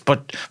forest.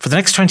 But for the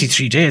next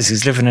 23 days,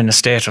 he's living in a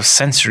state of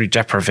sensory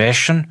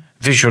deprivation,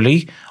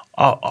 visually,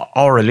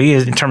 orally,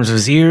 in terms of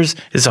his ears,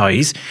 his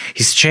eyes.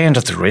 He's chained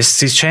at the wrists,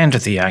 he's chained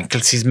at the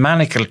ankles, he's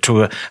manacled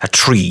to a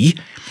tree.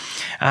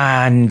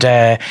 And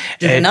did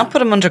they not put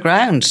him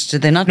underground?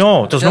 Did they not?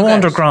 No, there's no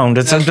underground.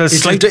 It's kind of a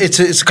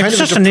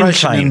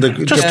depression a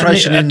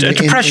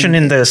depression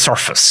in the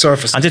surface.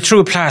 And they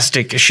threw a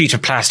sheet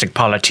of plastic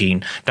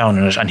polythene down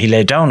on it, and he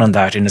lay down on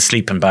that in a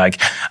sleeping bag.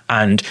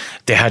 And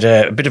they had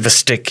a bit of a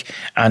stick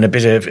and a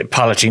bit of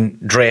polythene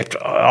draped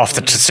off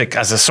the stick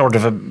as a sort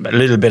of a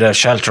little bit of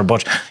shelter.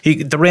 But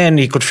he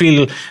could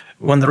feel.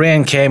 When the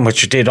rain came,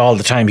 which it did all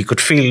the time, he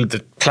could feel the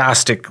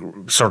plastic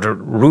sort of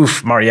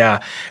roof,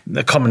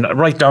 coming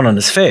right down on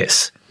his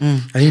face.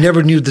 And he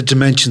never knew the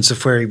dimensions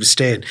of where he was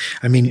staying.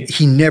 I mean,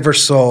 he never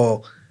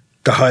saw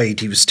the hide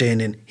he was staying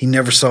in. He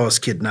never saw his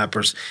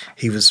kidnappers.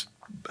 He was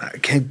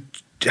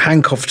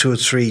handcuffed to a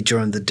tree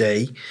during the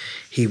day.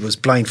 He was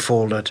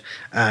blindfolded,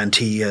 and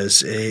he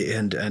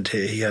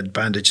had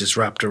bandages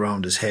wrapped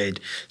around his head.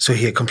 So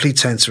he had complete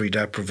sensory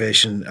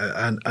deprivation,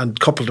 and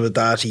coupled with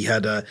that,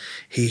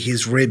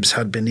 his ribs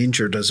had been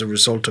injured as a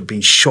result of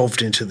being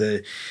shoved into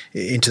the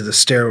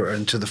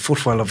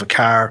footwell of a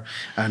car,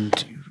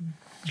 and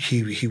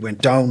he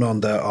went down on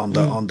the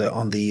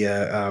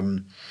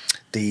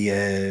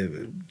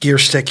gear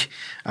stick,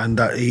 and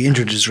that he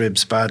injured his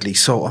ribs badly.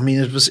 So I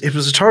mean, it was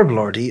a terrible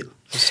ordeal.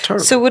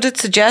 So would it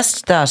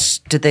suggest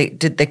that did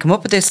they come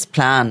up with this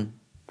plan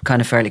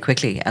kind of fairly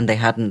quickly, and they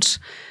hadn't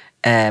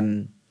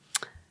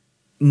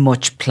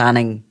much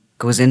planning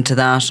goes into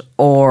that,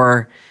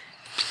 or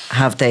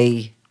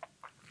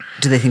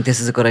do they think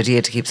this is a good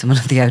idea to keep someone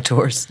in the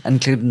outdoors,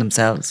 including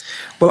themselves?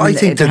 Well, I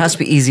think there has to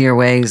be easier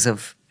ways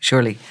of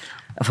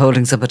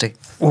holding somebody.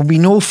 Well, we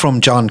know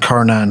from John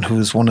Kernan, who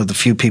is one of the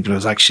few people who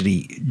was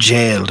actually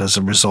jailed as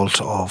a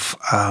result of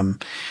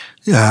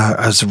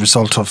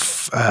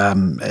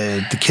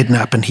the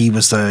kidnapping. He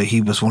was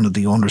one of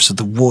the owners of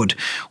the wood.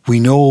 We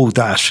know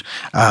that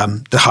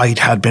the hide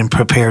had been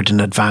prepared in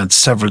advance,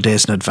 several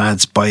days in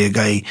advance, by a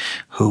guy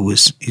who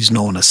is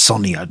known as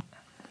Sonny.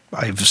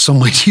 I have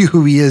some idea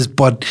who he is,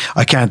 but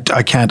I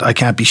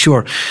can't be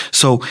sure.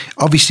 So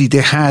obviously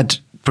they had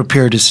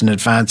prepared this in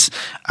advance.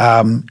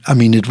 I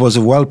mean, it was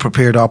a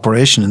well-prepared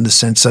operation in the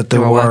sense that they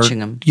were watching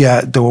him.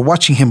 Yeah, they were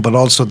watching him, but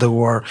also there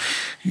were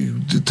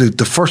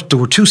there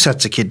were two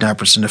sets of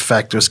kidnappers. In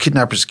effect, there was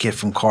kidnappers came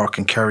from Cork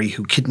and Kerry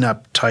who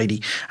kidnapped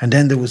Tidey, and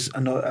then there was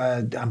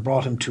and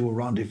brought him to a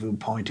rendezvous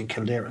point in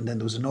Kildare, and then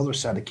there was another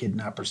set of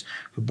kidnappers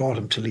who brought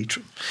him to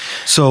Leitrim.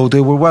 So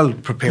they were well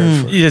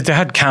prepared for it. Yeah, they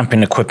had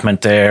camping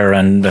equipment there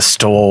and a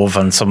stove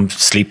and some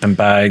sleeping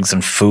bags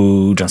and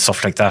food and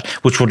stuff like that,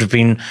 which would have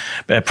been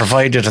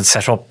provided and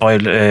set up by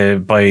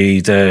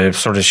the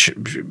sort of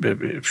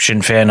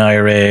Sinn Féin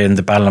IRA in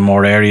the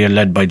Ballinamore area,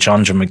 led by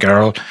John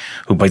McGirl,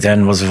 who by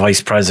then was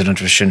vice president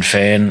of Sinn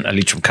Féin, a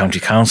Leitrim County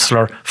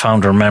councillor,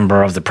 founder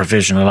member of the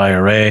Provisional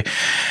IRA.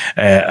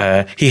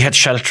 He had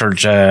sheltered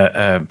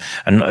 10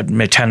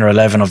 or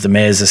 11 of the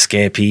Maze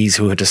escapees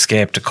who had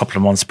escaped a couple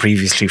of months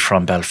previously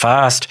from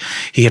Belfast.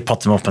 He had put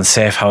them up in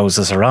safe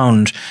houses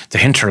around the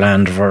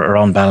hinterland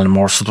around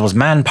Ballinamore, so there was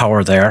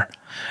manpower there.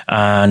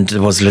 And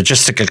there was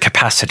logistical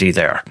capacity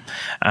there,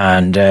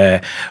 and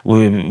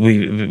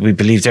we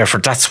believe therefore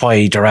that's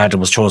why Dorada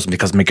was chosen,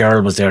 because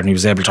McGirl was there and he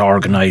was able to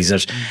organise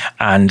it,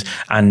 and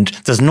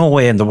there's no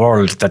way in the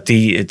world that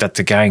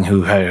the gang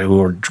who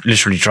were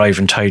literally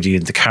driving Tidey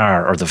in the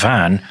car or the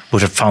van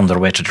would have found their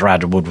way to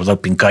Dorada Wood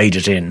without being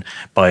guided in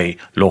by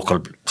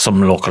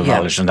some local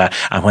knowledge and that.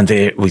 And when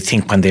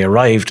they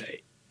arrived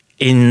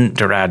in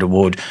Dorada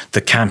Wood,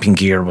 the camping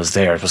gear was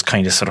there. It was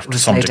kind of sort of to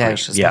some degree. It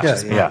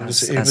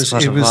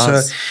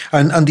was.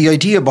 And the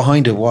idea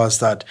behind it was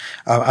that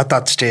at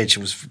that stage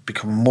it was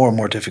becoming more and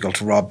more difficult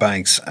to rob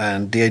banks,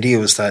 and the idea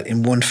was that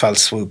in one fell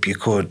swoop you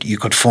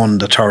could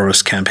fund a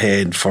terrorist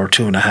campaign for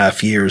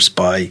 2.5 years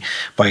by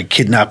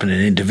kidnapping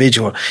an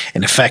individual.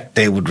 In effect,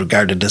 they would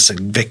regard it as a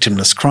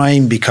victimless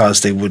crime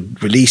because they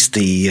would release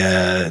the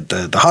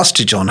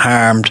hostage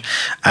unharmed,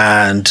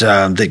 and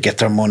they'd get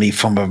their money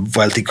from a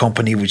wealthy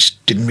company which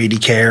didn't really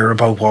care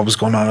about what was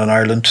going on in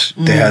Ireland.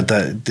 They had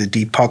the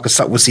deep pockets.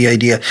 That was the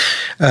idea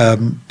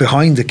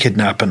behind the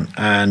kidnapping,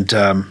 and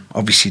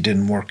obviously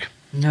didn't work.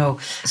 No.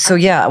 So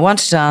I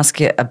wanted to ask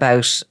you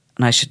about,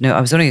 and I should know,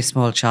 I was only a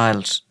small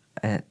child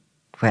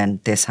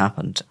when this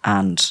happened,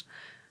 and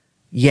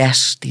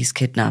yet these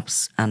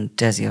kidnaps, and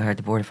Desi, I heard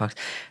the Border Fox,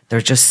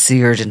 they're just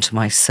seared into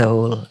my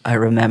soul. I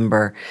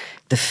remember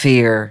the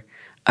fear.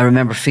 I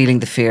remember feeling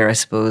the fear, I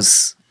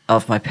suppose,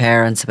 of my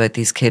parents about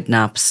these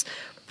kidnaps.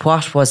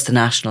 What was the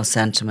national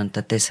sentiment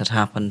that this had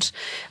happened?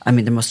 I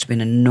mean, there must have been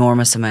an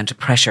enormous amount of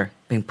pressure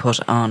being put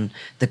on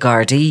the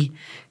Gardaí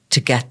to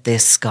get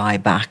this guy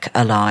back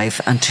alive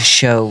and to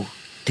show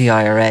the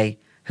IRA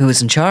who was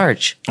in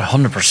charge.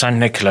 100%,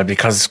 Nicola,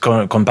 because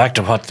going back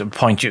to what the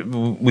point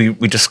we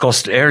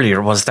discussed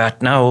earlier was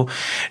that now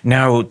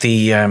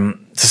the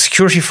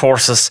security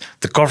forces,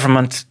 the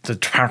government, the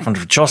Department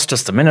of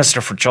Justice, the Minister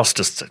for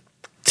Justice, the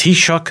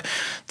Taoiseach,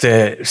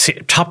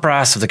 the top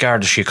brass of the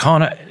Garda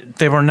Síochána,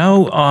 they were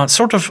now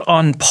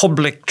on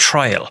public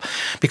trial,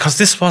 because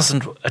this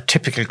wasn't a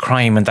typical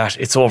crime in that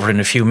it's over in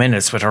a few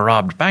minutes with a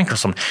robbed bank or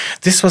something.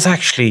 This was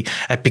actually,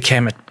 it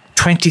became a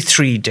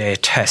 23-day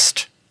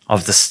test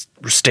of the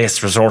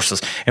state's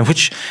resources, in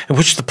which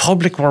the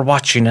public were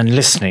watching and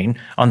listening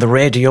on the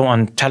radio,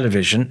 on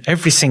television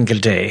every single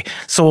day.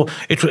 So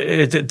the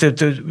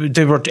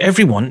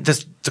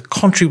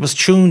country was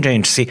tuned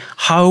in to see,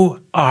 how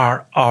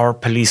are our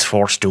police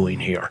force doing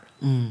here?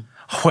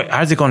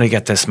 Are they going to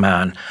get this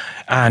man?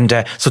 And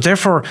so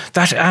therefore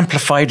that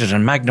amplified it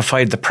and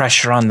magnified the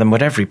pressure on them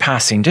with every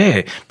passing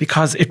day,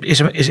 because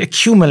it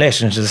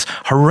accumulated into this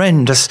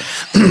horrendous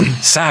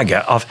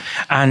saga of,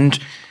 and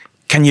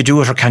can you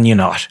do it or can you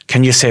not?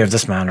 Can you save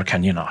this man or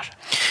can you not?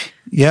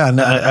 Yeah,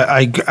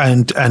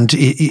 and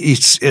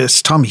it's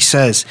as Tommy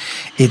says,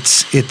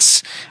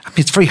 it's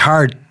very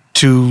hard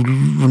to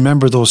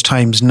remember those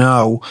times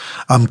now,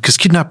 because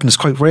kidnapping is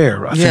quite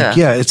rare. I think,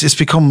 it's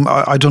become.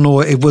 I don't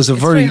know. It was it's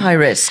very high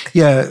risk.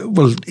 Yeah,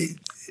 well,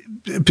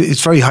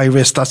 it's very high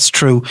risk. That's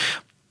true.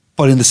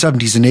 But in the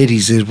 70s and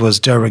 80s, it was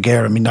de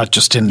rigueur. I mean, not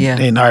just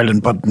in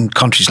Ireland, but in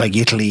countries like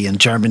Italy and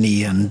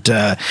Germany, and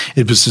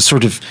it was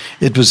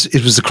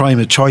the crime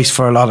of choice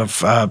for a lot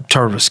of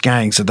terrorist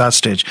gangs at that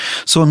stage.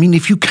 So, I mean,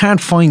 if you can't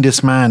find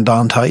this man,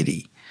 Don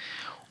Tidey,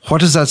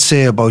 what does that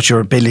say about your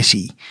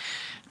ability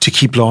to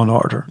keep law and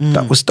order?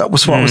 That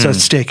was what was at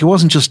stake. It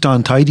wasn't just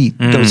Don Tidey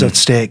that was at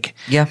stake.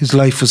 Yeah. His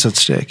life was at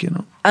stake, you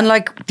know. And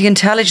like the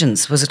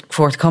intelligence, was it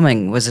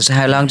forthcoming?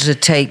 How long did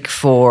it take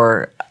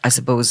for, I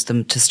suppose,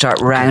 them to start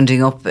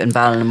rounding up in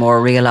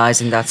Ballinamore,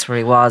 realising that's where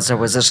he was? Or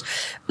was it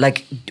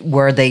like,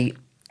 were the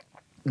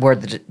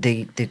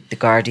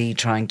Gardaí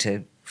trying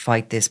to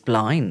fight this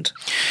blind?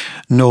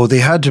 No, they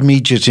had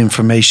immediate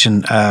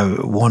information.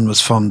 One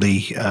was from the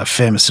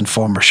famous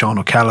informer Sean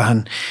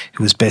O'Callaghan,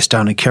 who was based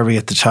down in Kerry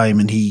at the time,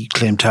 and he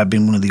claimed to have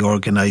been one of the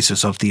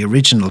organisers of the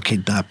original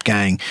kidnap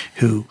gang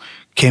who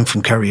came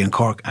from Kerry and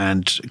Cork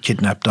and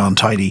kidnapped Don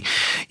Tidey.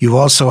 You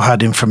also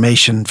had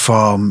information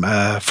from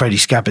Freddie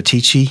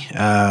Scappaticci,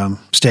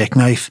 Steak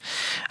Knife,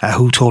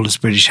 who told his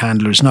British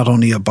handlers not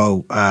only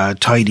about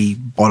Tidey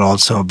but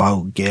also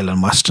about Gale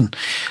and Weston.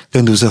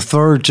 Then there was a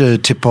third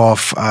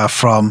tip-off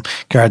from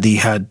Gardaí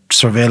had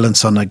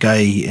surveillance on a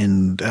guy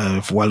in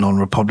a well-known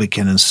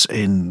Republican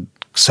in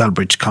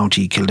Selbridge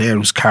County, Kildare,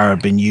 whose car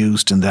had been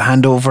used in the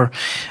handover,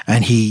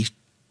 and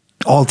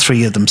all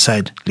three of them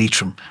said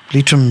Leitrim.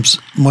 Leitrim's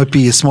might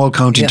be a small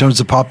county in terms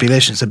of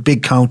population. It's a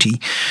big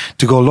county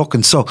to go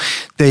looking. So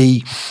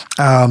they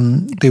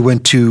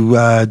went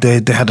to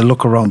they had a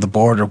look around the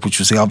border, which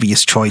was the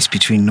obvious choice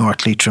between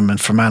North Leitrim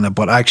and Fermanagh,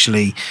 but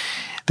actually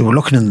they were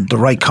looking in the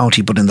right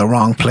county but in the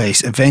wrong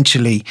place.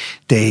 Eventually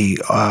they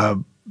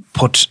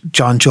put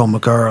John Joe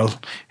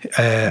McGurl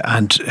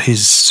and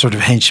his sort of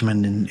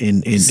henchman in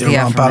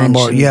around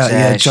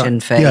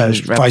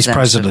Ballinamore, vice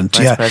president,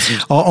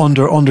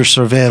 under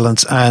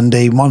surveillance, and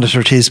they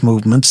monitored his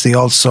movements. They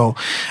also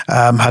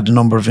had a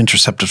number of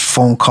intercepted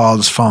phone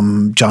calls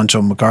from John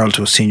Joe McGurl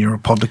to a senior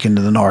Republican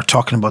in the north,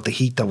 talking about the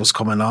heat that was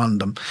coming on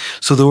them.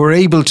 So they were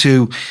able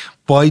to,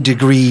 by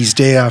degrees,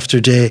 day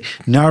after day,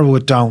 narrow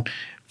it down.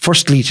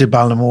 Firstly to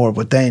Ballinamore,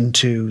 but then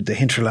to the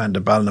hinterland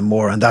of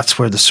Ballinamore, and that's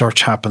where the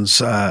search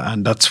happens,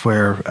 and that's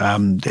where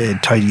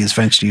Tidey is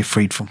eventually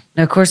freed from.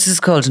 Now, of course, this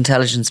is called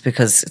intelligence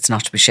because it's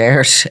not to be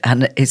shared,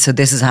 and so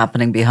this is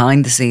happening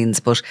behind the scenes.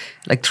 But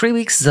like 3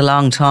 weeks is a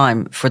long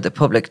time for the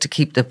public to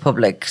keep the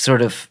public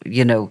sort of,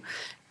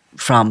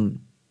 from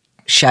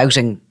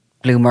shouting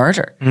blue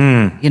murder.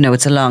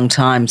 It's a long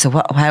time.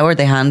 So how are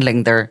they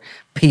handling their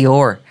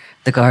PR,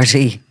 the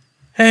Gardaí?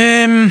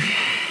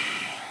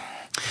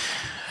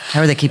 How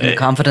are they keeping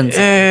confidence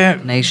in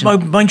the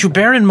nation? Mind you,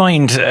 bear in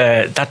mind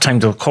that time,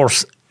 though, of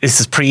course,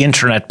 this is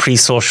pre-internet,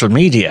 pre-social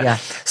media. Yeah.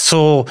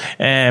 So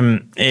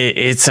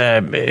it's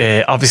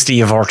obviously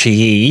you have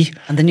RTE.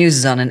 And the news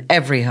is on in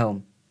every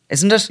home,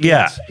 isn't it?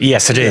 Yeah.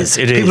 Yes, it is.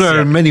 It people is.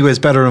 are in many ways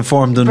better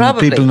informed than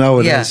people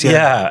nowadays.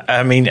 Yeah.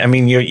 I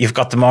mean, you've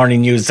got the morning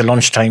news, the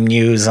lunchtime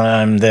news,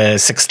 the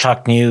 6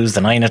 o'clock news,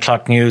 the 9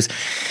 o'clock news,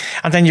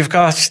 and then you've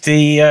got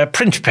the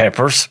print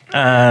papers,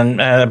 and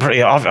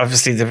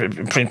obviously the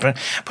print. But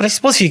I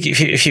suppose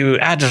if you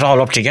add it all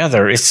up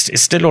together,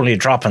 it's still only a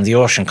drop in the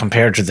ocean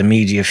compared to the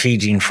media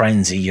feeding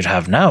frenzy you'd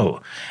have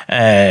now.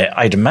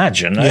 I'd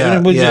imagine.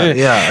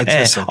 I'd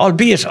say so.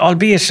 Albeit,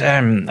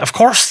 of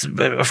course,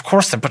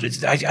 but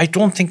I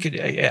don't think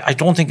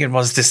it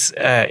was this.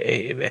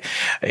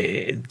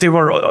 They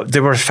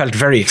were felt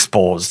very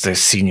exposed. The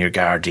senior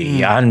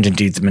Gardaí and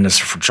indeed the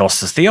Minister for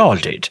Justice, they all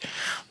did,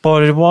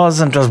 but it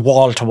wasn't as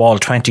wall to wall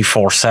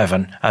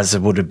 24/7 as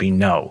it would have been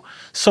now.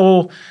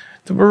 So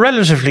they were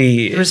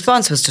relatively. The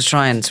response was to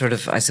try and sort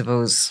of, I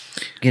suppose,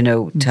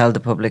 tell the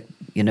public,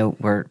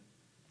 we're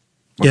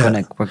going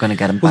to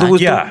get him back.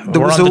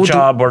 We're on the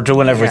job. We're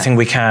doing everything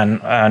we can,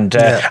 and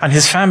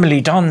his family,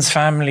 Don's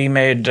family,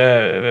 made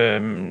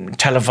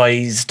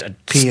televised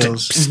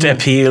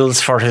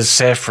appeals for his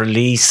safe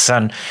release,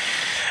 and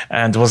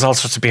there was all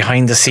sorts of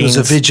behind the scenes.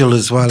 There was a vigil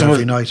as well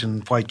every night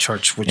in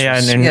Whitechurch, which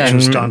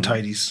was Don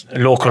Tidey's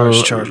local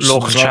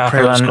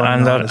chapel,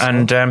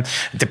 and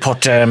they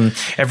put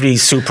every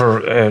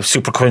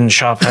super Quinn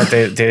shop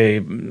had the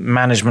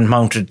management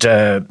mounted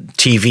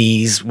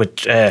TVs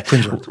with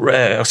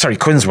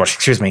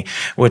Quinsworth,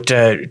 with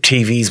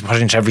TVs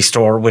put into every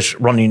store with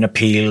running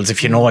appeals.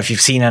 If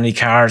you've seen any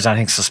cars,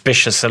 anything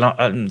suspicious, so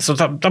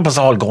that was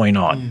all going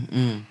on.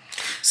 Mm-hmm.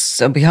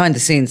 So behind the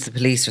scenes, the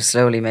police are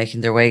slowly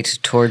making their way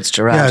towards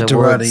Dorada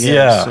Woods.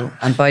 So.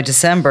 And by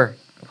December,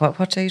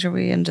 what date are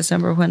we in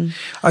December when?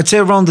 I'd say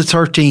around the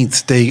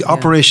 13th. The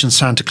Operation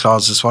Santa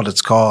Claus is what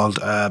it's called,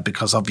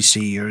 because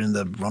obviously you're in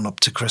the run-up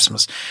to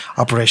Christmas.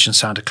 Operation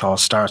Santa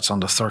Claus starts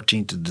on the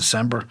 13th of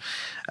December.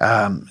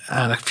 And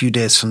a few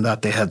days from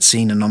that, they had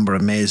seen a number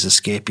of Maze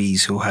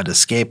escapees who had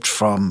escaped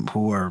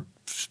who were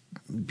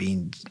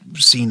being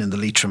seen in the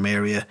Leitrim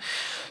area.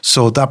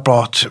 So that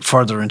brought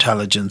further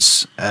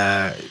intelligence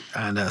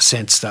and a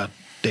sense that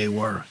they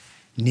were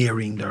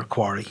nearing their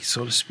quarry,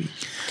 so to speak.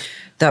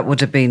 That would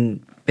have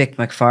been Bick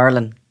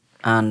McFarlane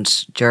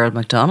and Gerald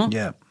MacDonald.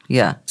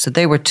 Yeah. So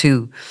they were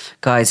two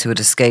guys who had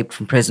escaped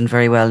from prison,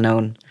 very well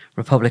known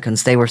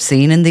Republicans. They were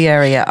seen in the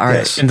area,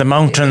 in the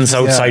mountains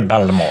outside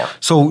Ballinamore.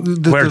 So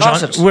where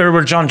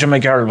John Joe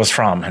McGurl was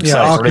from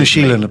himself.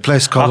 Aughnasheelan, a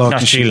place called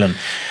Aughnashealan.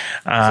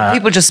 So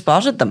people just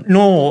spotted them?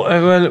 No,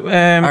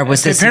 or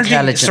was this apparently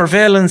intelligence?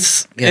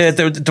 Surveillance? Yes.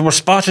 They were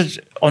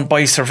spotted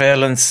by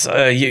surveillance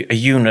a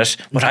unit,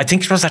 but I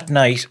think it was at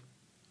night,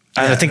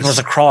 and I think it was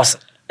across.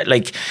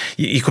 Like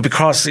you could be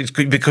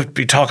could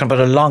be talking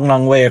about a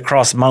long way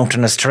across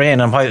mountainous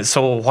terrain, and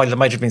while they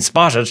might have been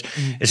spotted,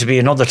 it would be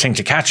another thing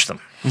to catch them.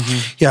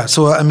 Mm-hmm. Yeah,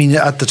 so I mean,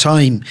 at the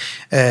time,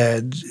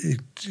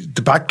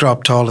 the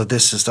backdrop to all of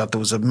this is that there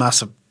was a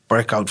massive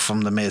breakout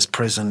from the Maze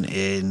prison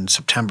in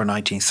September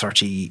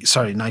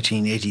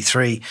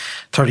 1983.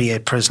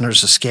 38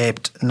 prisoners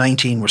escaped.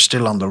 19 were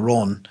still on the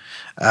run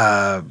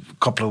a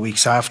couple of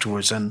weeks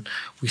afterwards, and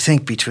we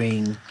think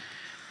between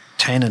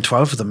 10 and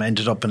 12 of them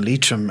ended up in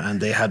Leitrim,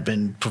 and they had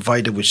been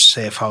provided with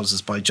safe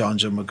houses by John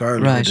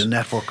McGurl, Right. with a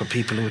network of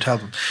people who would help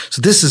them.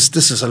 So this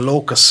is a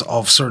locus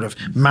of sort of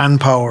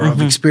manpower,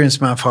 of experienced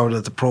manpower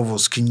that the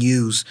provost can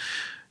use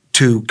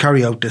to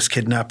carry out this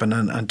kidnapping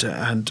in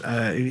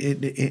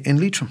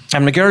Leitrim.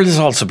 And McGurl has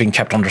also been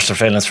kept under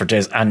surveillance for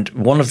days. And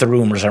one of the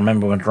rumours I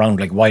remember went around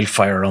like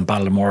wildfire around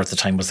Ballamore at the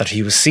time was that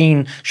he was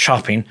seen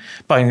shopping,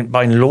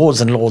 buying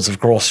loads and loads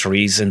of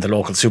groceries in the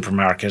local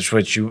supermarket,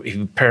 which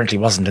he apparently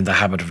wasn't in the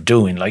habit of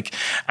doing,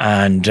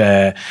 and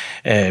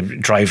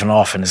driving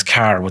off in his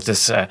car with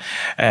this.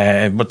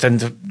 But then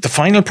the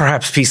final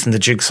perhaps piece in the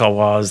jigsaw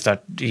was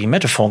that he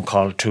made a phone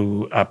call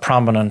to a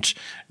prominent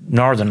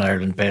Northern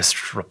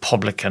Ireland-based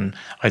Republican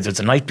either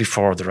the night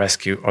before the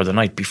rescue or the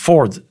night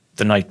before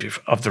the night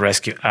of the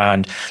rescue,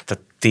 and that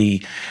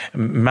the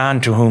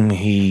man to whom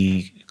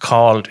he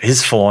called,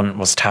 his phone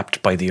was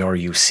tapped by the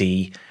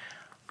RUC,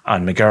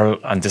 and McGurl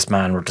and this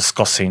man were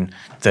discussing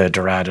the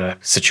Dorada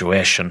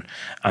situation,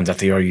 and that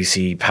the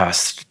RUC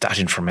passed that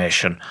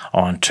information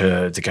on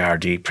to the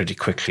Gardaí pretty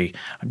quickly.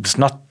 It was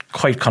not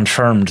quite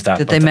confirmed that.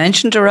 Did they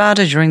mention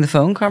Dorada during the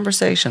phone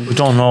conversation? We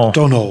don't know.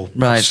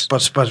 Right.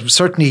 But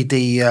certainly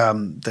the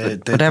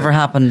whatever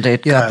happened,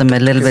 it got them a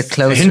little bit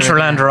closer. The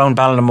hinterland around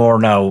Ballinamore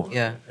now,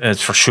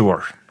 it's for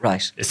sure.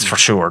 Right. It's for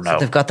sure now. So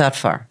they've got that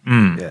far.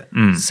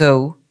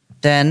 So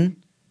then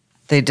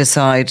they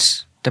decide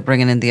they're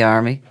bringing in the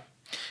army.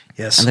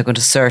 Yes. And they're going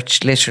to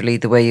search literally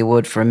the way you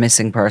would for a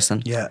missing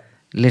person. Yeah.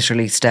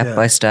 Literally step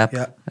by step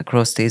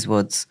across these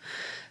woods.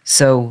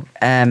 So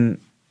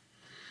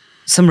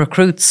some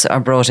recruits are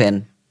brought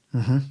in,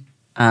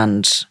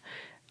 and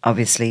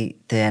obviously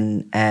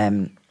then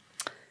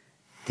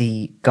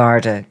the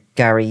Garda,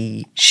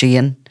 Gary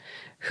Sheehan,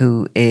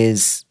 who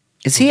is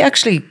he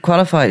actually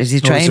qualified? Is he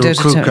trained? He's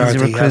a recruit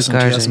Garda. He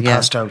hasn't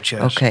passed out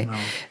yet. Okay. No.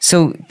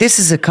 So this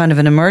is a kind of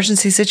an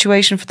emergency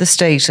situation for the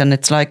state, and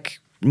it's like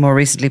more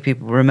recently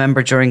people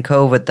remember during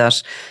COVID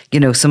that,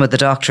 some of the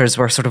doctors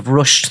were sort of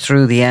rushed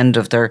through the end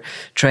of their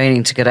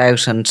training to get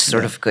out and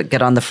sort of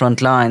get on the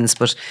front lines.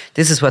 But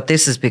this is what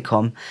this has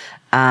become.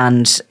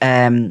 And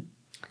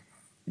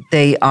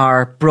they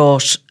are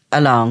brought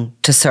along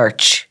to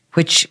search,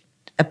 which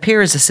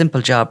appears a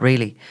simple job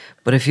really.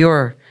 But if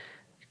you're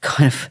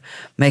kind of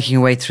making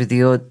your way through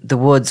the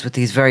woods with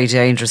these very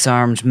dangerous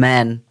armed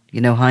men,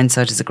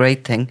 hindsight is a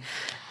great thing.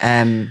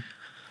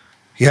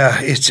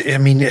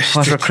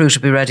 What recruit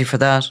would be ready for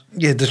that?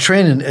 Yeah, the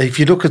training, if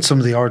you look at some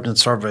of the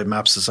Ordnance Survey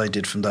maps as I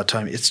did from that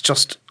time, it's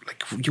just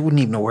like you wouldn't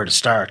even know where to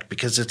start,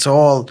 because it's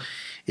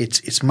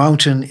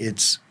mountain,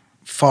 it's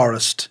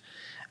forest,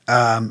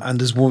 and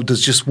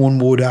there's just one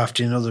wood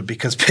after another,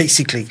 because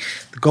basically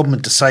the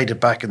government decided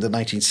back in the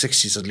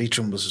 1960s that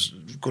Leitrim was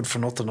good for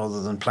nothing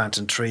other than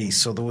planting trees.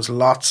 So there was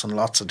lots and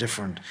lots of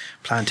different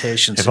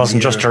plantations. It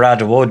wasn't just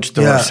Dorada Wood.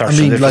 There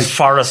was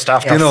forest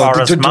after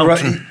forest,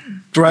 mountain.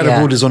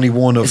 Dorada Wood is only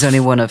one of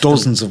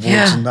dozens of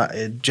woods in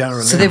that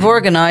general. So they've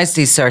organised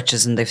these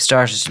searches and they've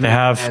started. They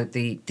have.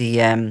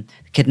 The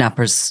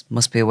kidnappers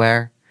must be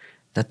aware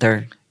that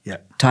their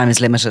time is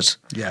limited.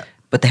 Yeah,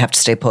 but they have to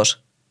stay put.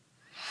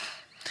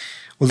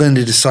 Well, then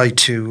they decide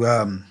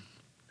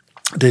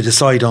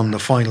on the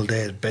final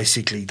day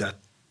basically that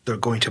they're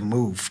going to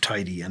move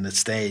Tidey, and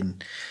it's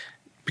then.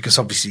 Because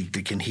obviously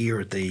they can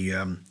hear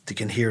the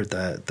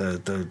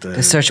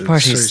search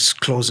parties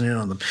closing in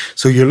on them.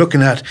 So you're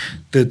looking at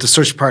the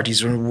search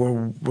parties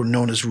were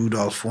known as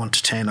Rudolph 1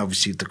 to 10.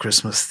 Obviously the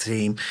Christmas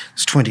theme.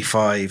 It's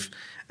 25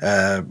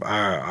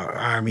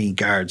 army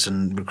guards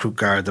and recruit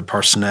guard, the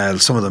personnel,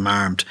 some of them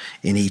armed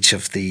in each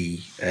of the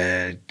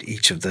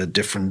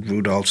different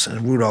Rudolphs.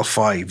 And Rudolph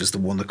 5 is the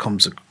one that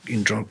comes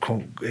in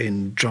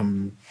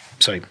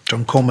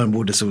Drumcoman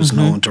Wood, as it was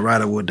known,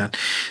 Dorada Wood. And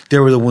they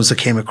were the ones that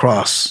came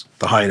across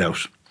the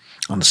hideout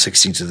on the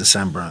 16th of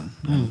December,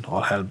 and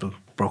all hell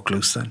broke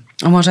loose then.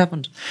 And what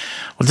happened?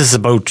 Well, this is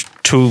about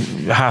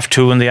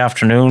 2:30 in the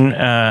afternoon,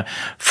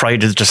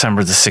 Friday,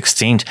 December the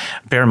 16th.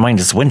 Bear in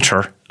mind, it's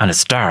winter and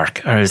it's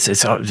dark.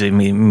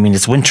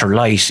 It's winter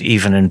light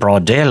even in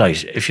broad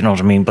daylight, if you know what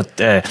I mean. But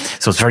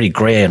so it's very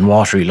grey and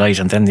watery light,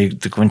 and then they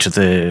go into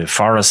the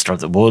forest or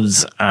the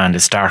woods, and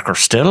it's darker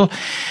still.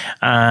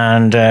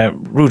 And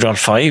Rudolph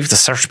 5, the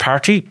search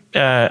party,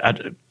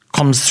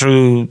 comes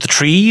through the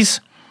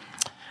trees,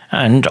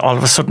 and all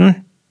of a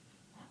sudden,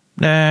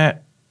 they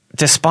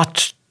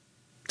spot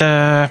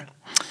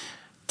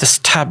this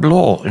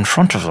tableau in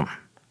front of them.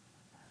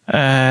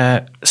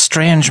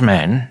 Strange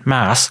men,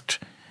 masked,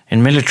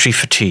 in military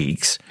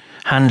fatigues,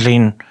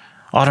 handling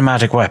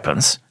automatic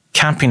weapons,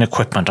 camping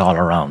equipment all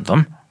around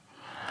them.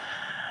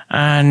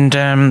 And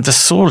the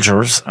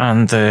soldiers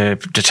and the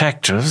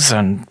detectives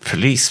and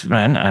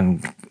policemen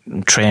and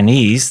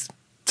trainees,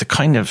 they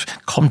kind of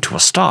come to a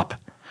stop.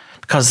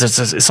 Because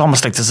it's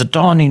almost like there's a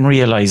dawning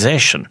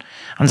realisation,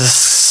 and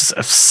this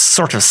a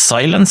sort of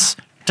silence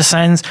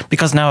descends,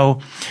 because now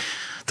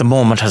the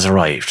moment has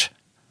arrived.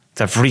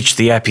 They've reached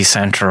the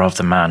epicentre of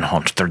the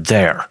manhunt. They're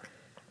there.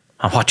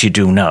 And what do you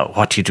do now?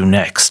 What do you do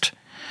next?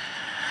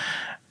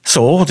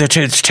 So they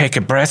take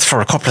a breath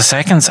for a couple of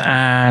seconds,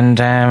 and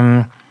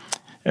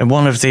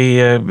one of the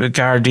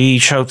Gardaí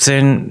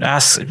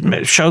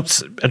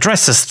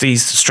addresses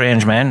these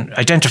strange men,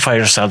 identify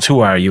yourselves, who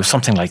are you,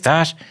 something like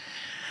that.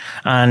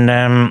 And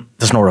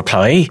there's no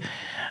reply.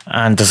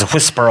 And there's a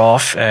whisper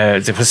off. They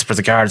whisper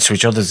the guards to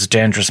each other. There's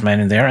dangerous men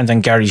in there. And then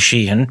Gary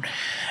Sheehan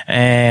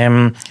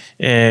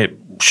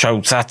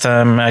shouts at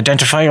them,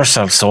 identify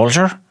yourself,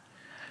 soldier.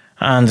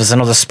 And there's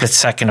another split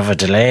second of a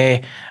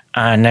delay.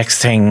 And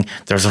next thing,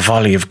 there's a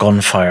volley of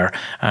gunfire.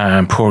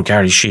 And poor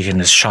Gary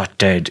Sheehan is shot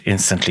dead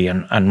instantly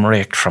and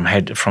raked from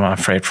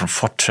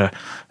foot to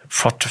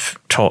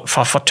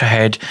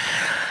head.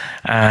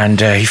 And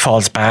he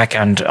falls back,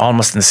 and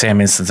almost in the same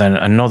instant, then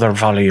another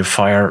volley of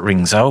fire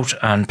rings out,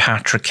 and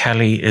Patrick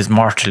Kelly is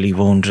mortally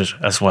wounded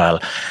as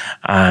well.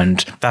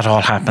 And that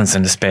all happens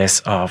in the space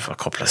of a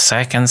couple of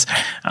seconds,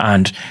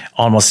 and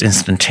almost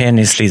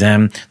instantaneously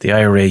then the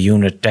IRA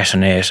unit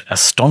detonate a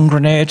stun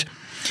grenade.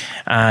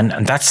 And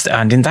in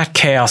that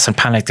chaos and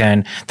panic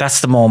then, that's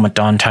the moment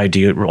Don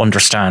Tidey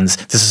understands,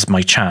 this is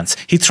my chance.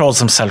 He throws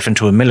himself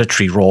into a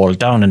military role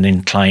down an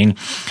incline,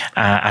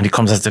 and he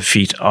comes at the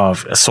feet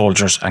of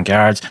soldiers and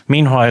guards.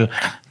 Meanwhile,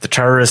 the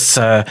terrorists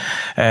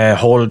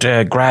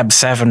grab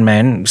 7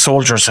 men,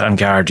 soldiers and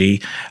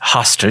Gardaí,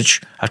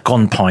 hostage at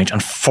gunpoint,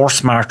 and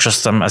force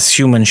marches them as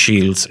human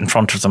shields in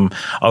front of them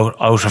out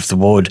of the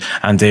wood,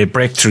 and they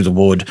break through the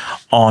wood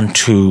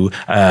onto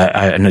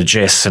an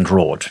adjacent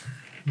road.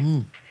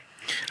 Mm.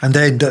 And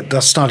then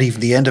that's not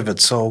even the end of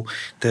it. So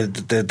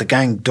the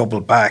gang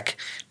double back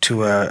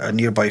to a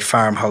nearby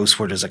farmhouse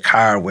where there's a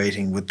car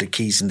waiting with the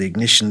keys in the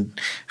ignition.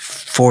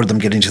 4 of them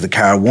get into the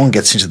car, 1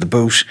 gets into the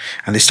boot,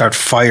 and they start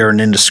firing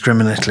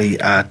indiscriminately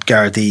at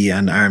Gardaí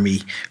and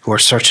Army who are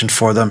searching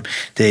for them.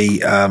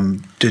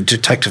 The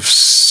Detective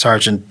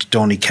Sergeant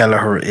Donny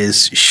Kelleher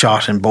is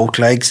shot in both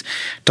legs.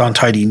 Don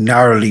Tidey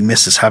narrowly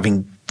misses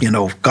having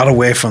got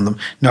away from them,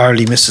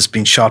 narrowly misses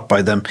being shot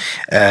by them.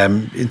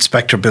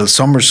 Inspector Bill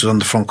Summers was on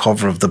the front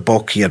cover of the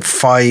book. He had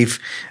 5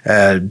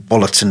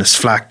 bullets in his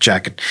flak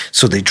jacket.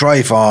 So they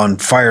drive on,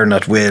 firing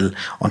at will,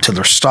 until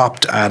they're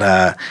stopped at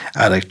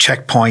a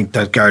checkpoint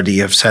that Gardaí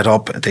have set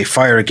up. They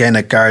fire again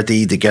at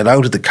Gardaí. They get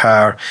out of the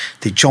car.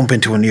 They jump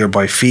into a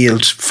nearby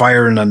field,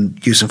 firing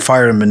and using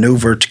fire and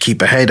manoeuvre to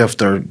keep ahead of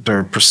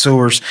their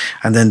pursuers.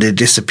 And then they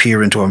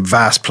disappear into a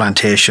vast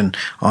plantation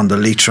on the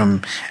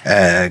Leitrim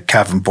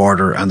Cavan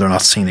border, and they're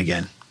not seen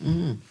again.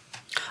 Mm.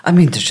 I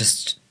mean, they're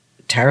just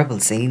terrible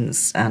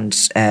scenes, and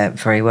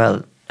very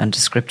well and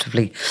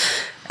descriptively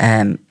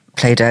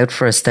played out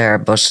for us there.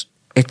 But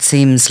it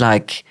seems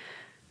like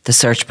the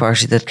search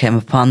party that came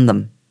upon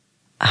them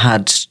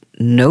had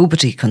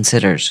nobody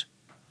considered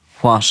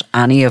what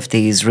any of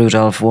these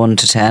Rudolph 1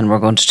 to 10 were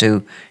going to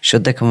do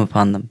should they come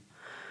upon them.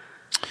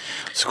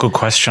 It's a good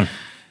question.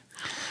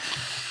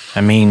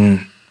 I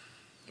mean,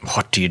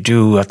 what do you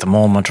do at the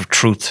moment of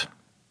truth?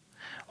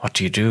 What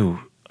do you do?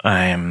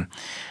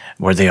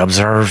 Were they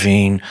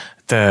observing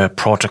the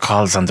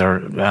protocols and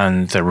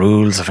the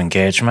rules of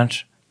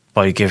engagement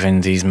by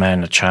giving these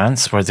men a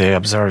chance? Were they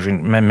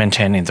observing,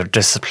 maintaining their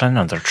discipline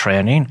and their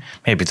training,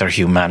 maybe their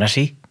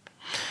humanity,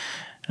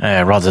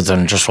 rather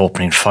than just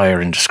opening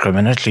fire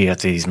indiscriminately at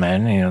these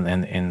men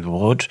in the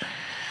wood?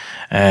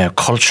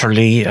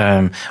 Culturally,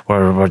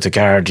 were the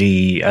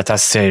Gardaí at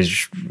that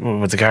stage?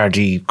 Were the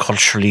Gardaí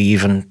culturally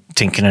even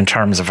thinking in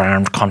terms of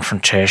armed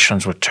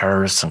confrontations with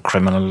terrorists and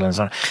criminals?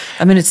 I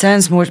mean, it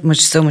sounds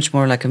so much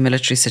more like a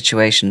military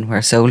situation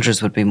where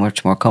soldiers would be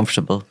much more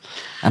comfortable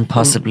and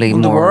possibly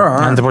more.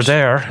 And they were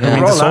there. Yeah. I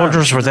mean, the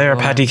soldiers were there.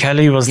 Paddy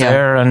Kelly was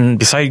there, and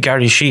beside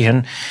Gary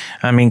Sheehan,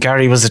 I mean,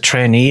 Gary was a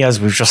trainee,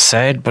 as we've just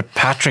said, but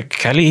Patrick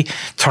Kelly,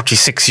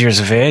 36 years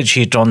of age,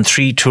 he had done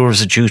 3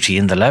 tours of duty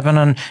in the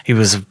Lebanon. He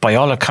was, by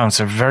all accounts,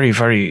 a very,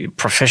 very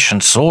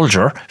proficient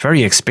soldier,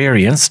 very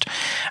experienced.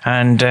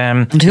 And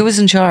who was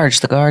in charge?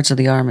 The guards or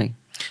the army?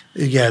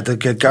 Yeah, the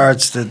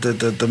guards.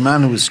 The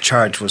man who was in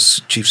charge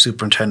was Chief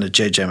Superintendent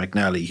J.J.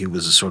 McNally. He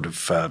was a sort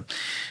of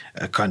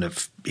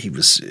he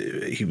was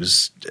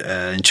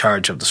in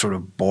charge of the sort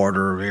of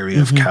border area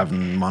of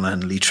Cavan,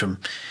 Monaghan, Leitrim.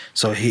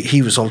 So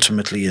he was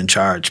ultimately in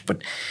charge.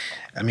 But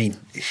I mean,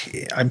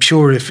 I'm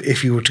sure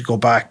if you were to go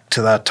back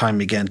to that time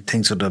again,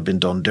 things would have been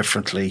done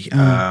differently.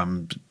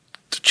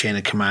 The chain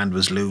of command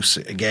was loose.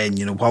 Again,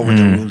 what were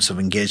the rules of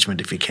engagement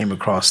if you came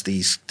across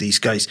these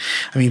guys?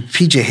 I mean,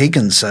 PJ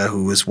Higgins,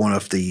 who was one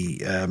of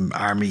the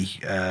army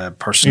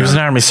personnel. He was an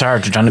army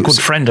sergeant and a good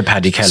friend of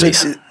Paddy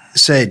Kelly's.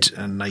 Said,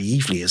 and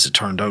naively as it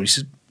turned out, he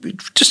said, it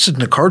just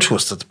didn't occur to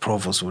us that the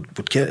provost would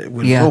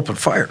open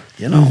fire,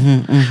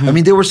 I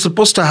mean, they were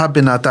supposed to have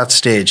been at that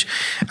stage.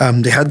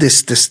 They had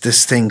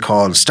this thing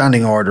called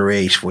Standing Order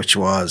 8, which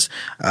was,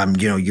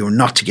 you're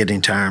not to get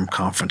into armed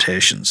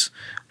confrontations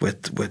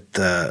with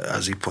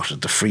as he put it,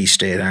 the Free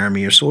State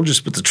Army or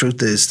soldiers. But the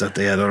truth is that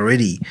they had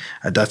already,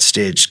 at that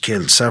stage,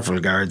 killed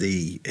several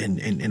Gardaí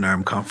in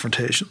armed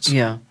confrontations.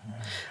 Yeah.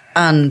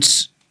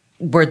 And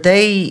were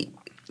they...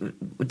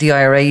 the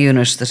IRA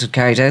unit that had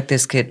carried out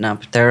this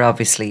kidnap, they're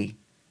obviously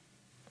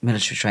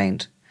military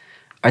trained.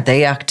 are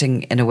they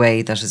acting in a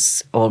way that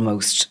is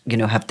almost,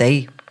 have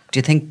they, do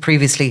you think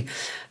previously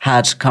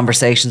had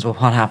conversations with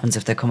what happens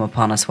if they come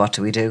upon us, what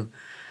do we do?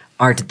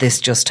 Or did this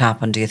just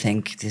happen, do you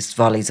think, these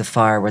volleys of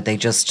fire, were they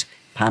just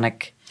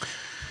panic?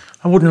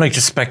 I wouldn't like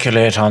to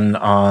speculate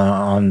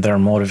on their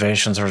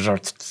motivations or their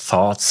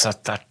thoughts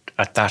at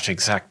that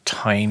exact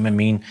time.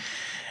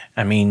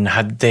 I mean,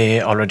 had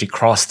they already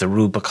crossed the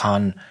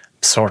Rubicon,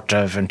 sort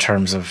of in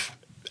terms of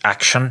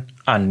action,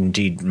 and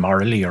indeed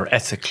morally or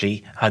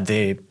ethically, had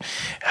they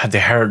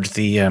heard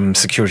the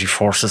security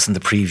forces in the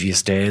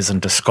previous days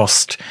and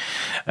discussed,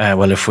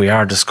 well, if we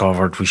are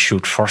discovered, we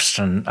shoot first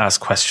and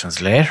ask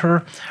questions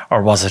later,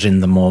 or was it in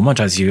the moment,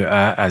 as you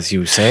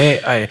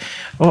say?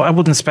 I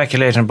wouldn't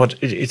speculate on, but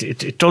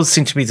it does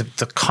seem to me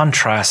the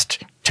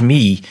contrast to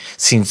me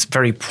seems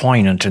very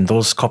poignant in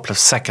those couple of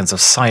seconds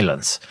of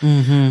silence,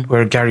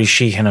 where Gary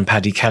Sheehan and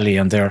Paddy Kelly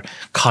and their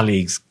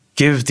colleagues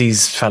give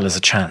these fellas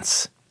a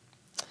chance.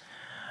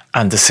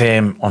 And the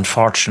same,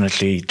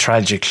 unfortunately,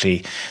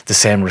 tragically, the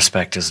same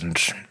respect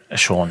isn't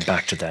shown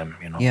back to them,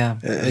 Yeah.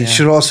 It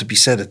should also be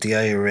said that the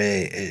IRA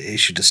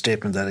issued a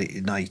statement that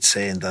night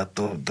saying that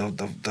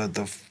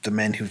the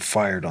men who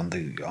fired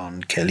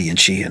on Kelly and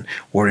Sheehan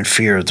were in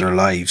fear of their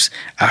lives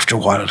after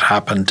what had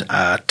happened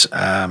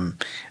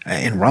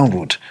in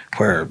Roundwood,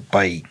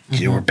 whereby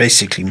they were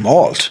basically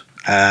mauled.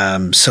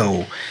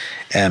 That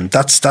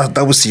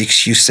was the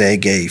excuse they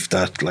gave,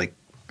 that like,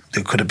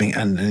 there could have been,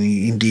 and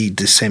indeed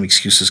the same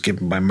excuse was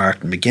given by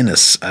Martin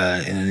McGuinness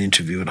in an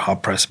interview with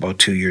Hot Press about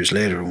 2 years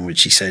later, in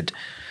which he said,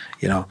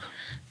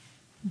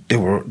 they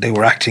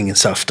were acting in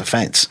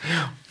self-defense.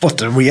 But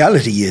the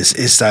reality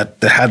is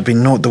that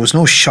there was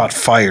no shot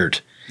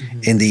fired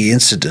in the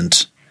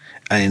incident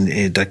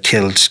and that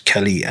killed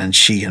Kelly and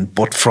Sheehan,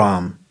 but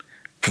from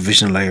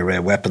provisional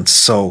IRA weapons.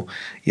 So,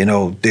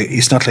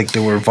 it's not like they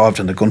were involved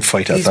in a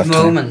gunfight at that time.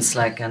 These moments,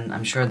 and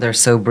I'm sure they're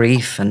so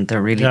brief and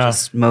they're really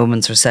just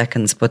moments or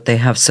seconds, but they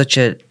have such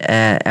a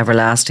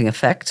everlasting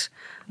effect,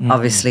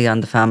 obviously,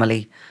 on the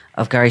family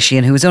of Gary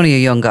Sheehan, who was only a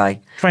young guy.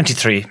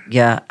 23.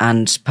 Yeah,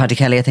 and Paddy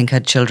Kelly, I think,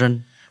 had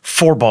children.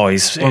 4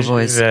 boys. 4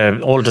 boys.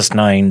 Oldest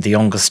 9, the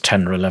youngest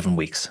 10 or 11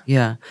 weeks.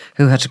 Yeah,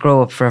 who had to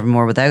grow up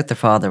forevermore without their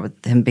father,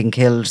 with him being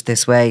killed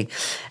this way.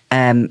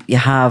 You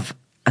have,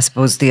 I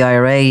suppose, the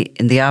IRA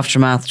in the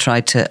aftermath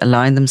tried to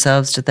align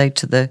themselves, did they,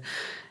 they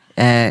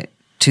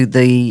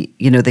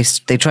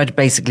tried to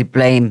basically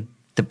blame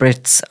the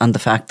Brits on the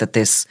fact that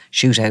this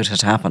shootout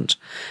had happened,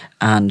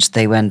 and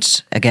they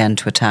went again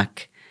to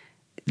attack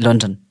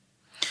London.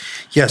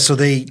 Yeah, so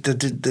the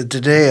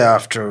day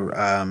after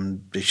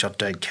they shot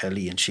dead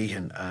Kelly and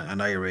Sheehan,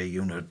 an IRA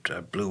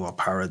unit blew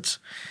up Harrods,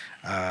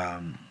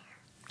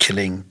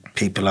 killing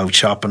people out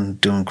shopping,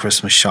 doing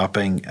Christmas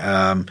shopping,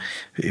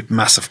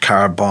 massive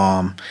car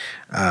bomb.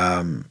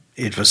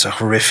 It was a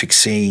horrific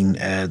scene.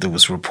 There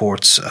was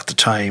reports at the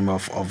time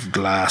of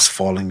glass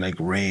falling like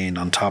rain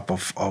on top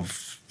of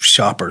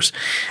shoppers.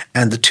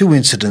 And the two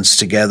incidents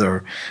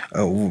together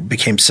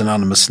became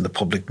synonymous in the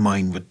public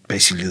mind with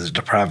basically the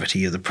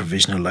depravity of the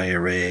provisional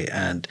IRA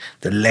and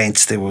the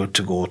lengths they would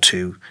go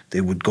to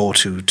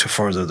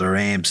further their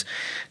aims,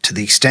 to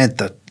the extent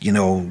that,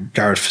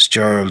 Gareth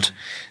Fitzgerald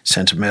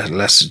sent a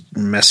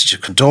message of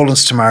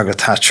condolence to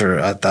Margaret Thatcher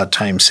at that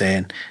time,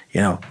 saying,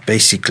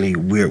 basically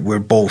we're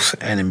both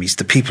enemies.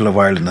 The people of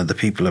Ireland and the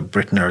people of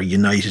Britain are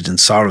united in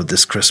sorrow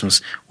this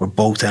Christmas. We're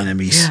both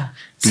enemies. Yeah.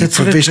 The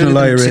provisional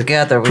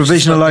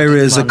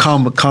IRA is a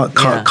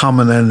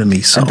common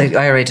enemy. So. And the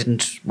IRA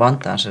didn't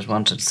want that. It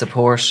wanted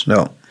support.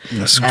 No,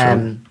 that's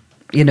true.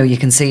 You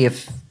can see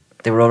if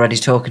they were already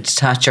talking to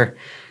Thatcher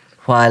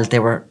while they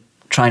were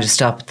trying to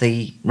stop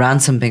the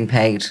ransom being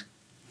paid.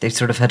 They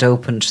sort of had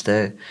opened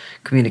the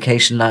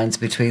communication lines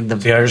between them.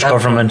 The Irish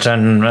government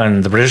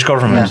and the British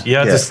government.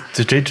 Yeah,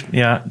 they did.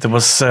 Yeah, there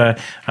was,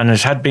 and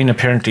it had been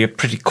apparently a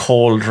pretty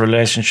cold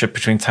relationship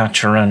between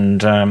Thatcher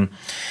and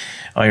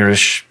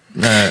Irish.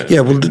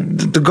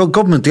 The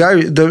government,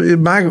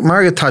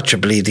 Margaret Thatcher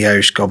believed the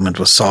Irish government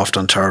was soft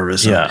on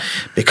terrorism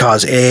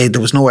because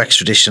there was no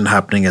extradition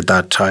happening at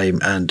that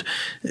time, and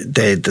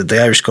the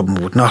Irish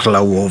government would not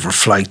allow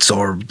overflights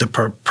or the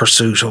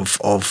pursuit of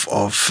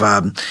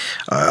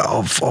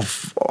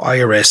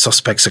IRA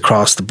suspects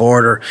across the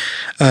border.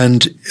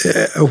 And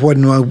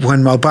when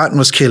Mountbatten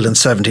was killed in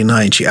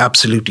 '79, she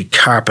absolutely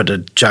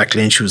carpeted Jack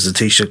Lynch, who was the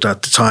Taoiseach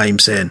at the time,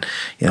 saying,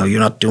 you're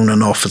not doing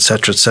enough,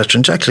 etc., etc.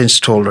 And Jack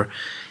Lynch told her,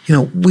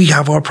 we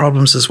have our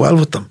problems as well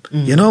with them.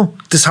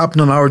 This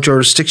happened in our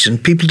jurisdiction.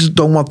 People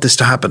don't want this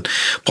to happen.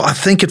 But I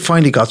think it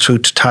finally got through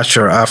to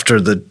Thatcher after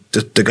the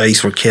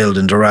guys were killed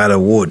in Dorada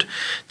Wood,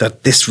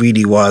 that this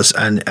really was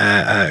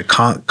a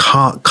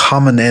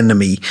common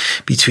enemy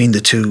between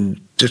the two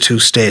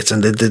states,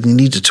 and they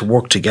needed to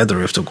work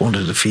together if they're going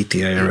to defeat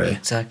the IRA.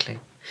 Exactly.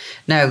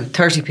 Now,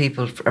 30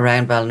 people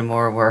around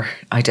Ballinamore were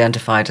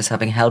identified as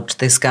having helped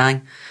this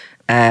gang.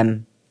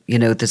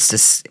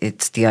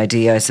 It's the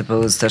idea, I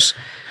suppose, that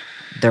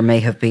there may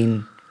have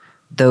been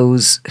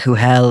those who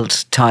held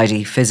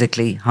Tidey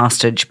physically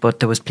hostage, but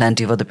there was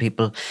plenty of other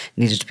people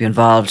needed to be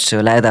involved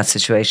to allow that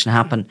situation to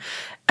happen.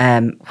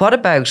 What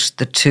about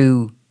the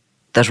two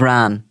that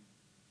ran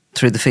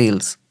through the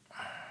fields?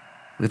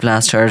 We've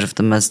last heard of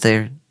them as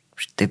they've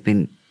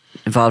been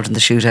involved in the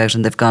shootout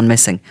and they've gone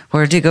missing.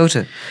 Where did you go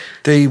to?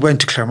 They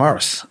went to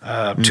Claremorris.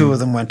 Two of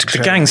them went to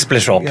The gang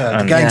split up.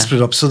 Yeah, the gang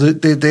split up. So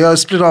they all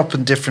split up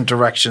in different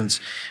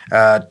directions.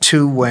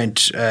 Two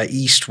went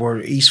east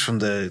from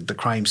the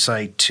crime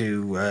site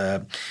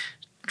to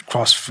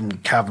cross from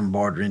Cavan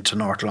border into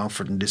North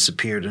Longford and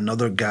disappeared.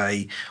 Another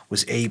guy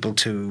was able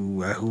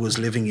to, who was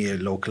living here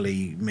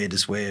locally, made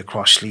his way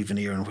across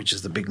Slievenearin, which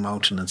is the big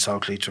mountain in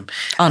South Leitrim.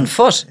 On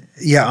foot?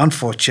 Yeah, on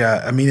foot,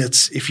 yeah. I mean,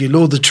 if you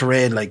know the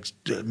terrain,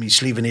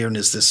 Slievenearin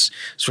is this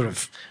sort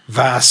of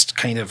vast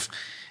kind of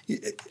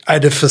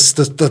edifice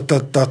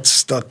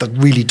that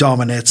really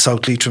dominates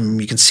South Leitrim.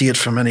 You can see it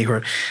from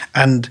anywhere.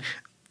 And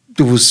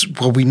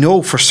what we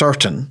know for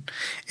certain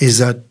is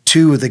that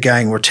two of the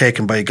gang were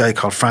taken by a guy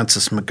called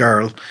Francis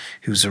McGurl,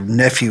 who's a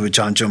nephew of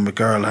John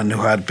McGurl and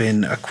who had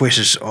been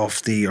acquitted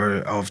of the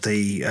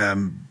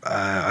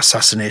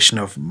assassination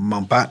of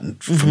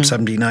Mountbatten from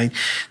 79.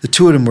 The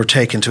two of them were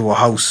taken to a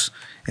house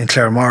in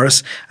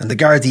Claremorris, and the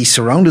Gardaí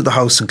surrounded the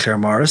house in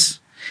Claremorris,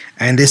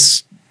 and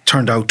this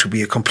turned out to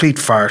be a complete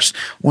farce.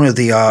 One of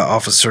the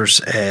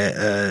officers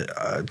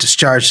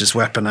discharged his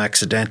weapon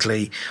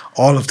accidentally.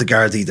 All of the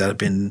Gardaí that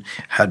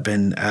had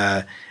been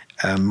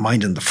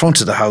minding the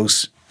front of the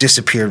house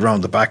disappeared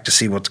round the back to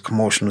see what the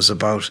commotion was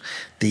about.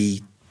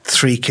 The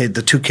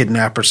two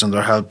kidnappers and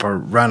their helper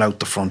ran out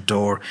the front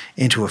door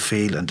into a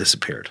field and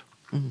disappeared.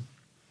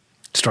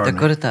 They're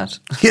good at that.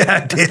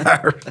 Yeah, they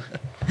are.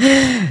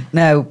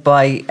 Now,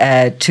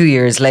 by 2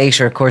 years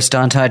later, of course,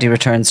 Don Tidey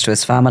returns to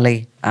his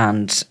family,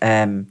 and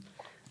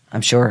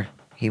I'm sure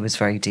he was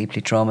very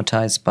deeply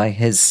traumatised by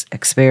his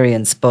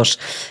experience. But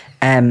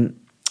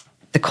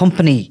the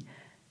company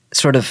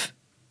sort of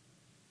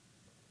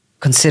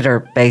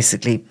consider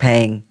basically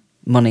paying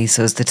money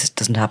so as that it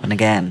doesn't happen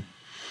again.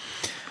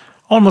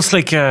 Almost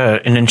like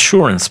an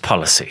insurance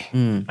policy,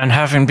 and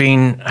having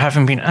been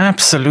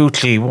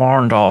absolutely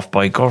warned off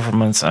by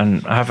governments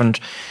and having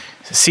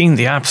seen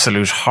the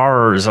absolute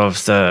horrors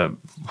of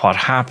what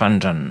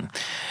happened,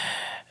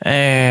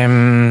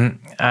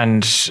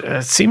 and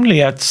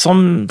seemingly at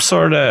some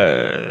sort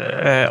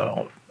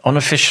of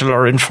unofficial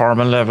or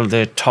informal level,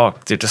 they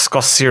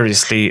discussed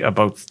seriously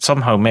about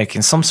somehow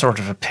making some sort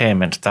of a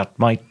payment that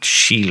might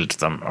shield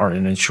them, or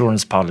an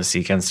insurance policy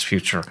against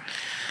future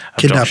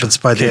kidnappings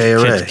by the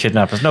IRA.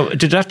 Kidnappings. No,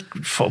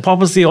 what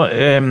was the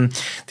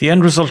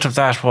end result of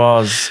that? There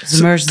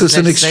was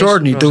an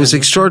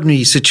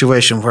extraordinary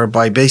situation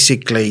whereby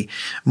basically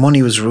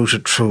money was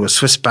routed through a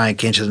Swiss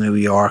bank into New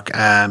York,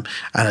 and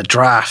a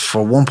draft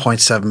for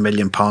 £1.7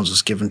 million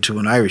was given to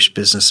an Irish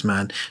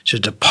businessman to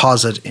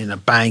deposit in a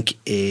bank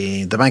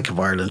in the Bank of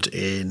Ireland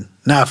in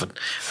Navan.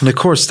 And of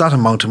course, that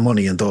amount of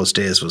money in those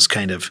days was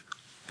kind of,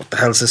 what the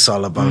hell is this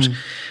all about?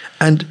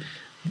 And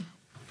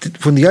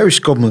when the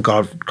Irish government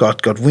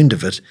got wind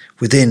of it,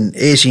 within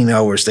 18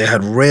 hours they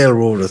had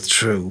railroaded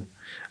through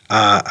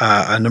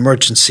an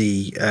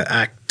emergency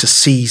act to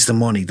seize the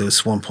money,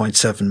 those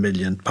 £1.7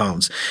 million.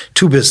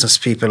 Two business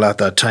people at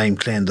that time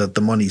claimed that the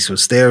money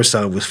was theirs,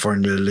 that it was for a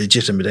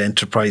legitimate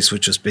enterprise,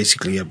 which was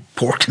basically a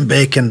pork and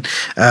bacon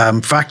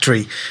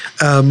factory.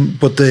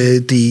 But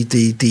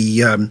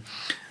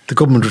the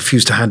government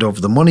refused to hand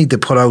over the money. They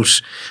put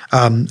out,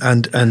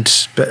 and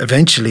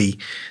eventually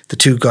the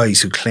two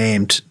guys who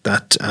claimed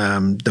that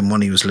the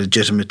money was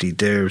legitimately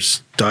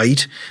theirs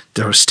died.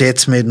 Their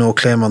estates made no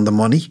claim on the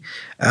money,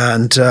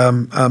 and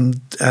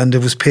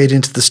it was paid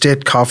into the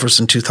state coffers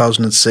in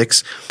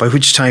 2006, by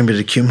which time it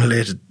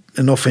accumulated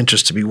enough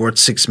interest to be worth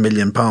 £6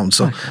 million.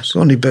 So the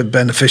only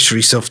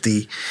beneficiaries of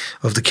the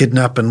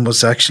kidnapping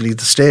was actually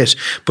the state.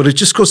 But it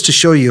just goes to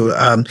show you,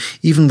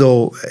 even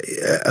though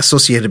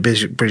Associated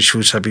British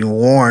Foods had been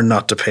warned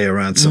not to pay a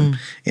ransom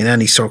in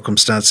any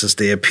circumstances,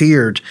 they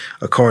appeared,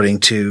 according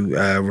to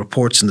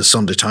reports in the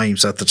Sunday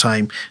Times at the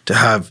time, to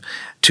have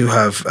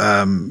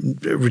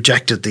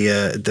rejected the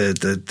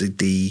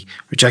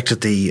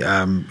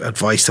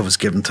advice that was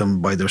given to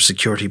them by their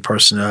security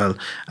personnel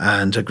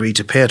and agreed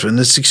to pay it. And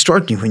it's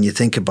extraordinary when you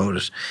think about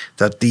it,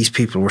 that these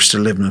people were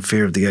still living in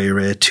fear of the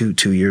IRA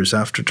two years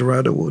after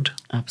Dorado Wood.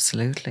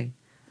 Absolutely.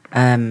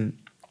 And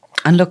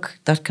look,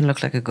 that can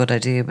look like a good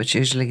idea, but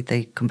usually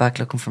they come back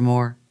looking for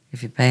more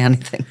if you pay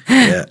anything.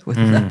 Yeah.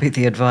 Wouldn't that be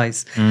the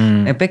advice?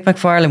 Bick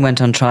McFarlane went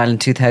on trial in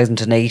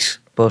 2008,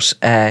 but what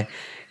did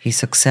he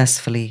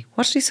successfully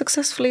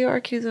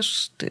argue? That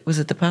was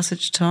it the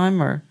passage of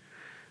time, or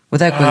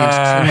without going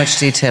into too much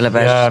detail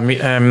about it?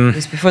 It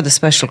was before the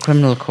Special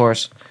Criminal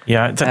Court.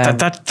 Yeah,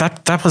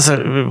 that was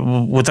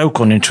without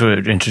going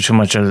into too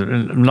much.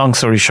 Long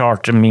story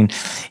short, I mean,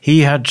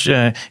 he had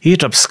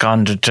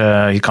absconded,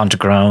 he'd gone to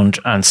ground,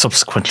 and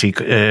subsequently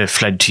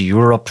fled to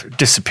Europe,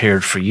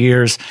 disappeared for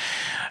years.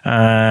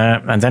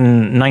 And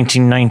then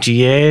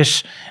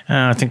 1998,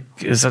 I think,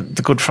 is that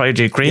the Good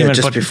Friday Agreement?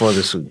 Yeah, just before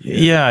this.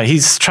 Yeah,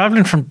 he's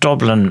travelling from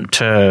Dublin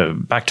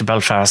back to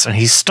Belfast, and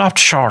he's stopped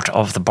short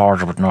of the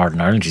border with Northern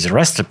Ireland. He's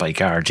arrested by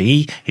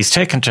Gardaí. He's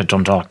taken to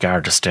Dundalk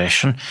Garda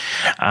Station,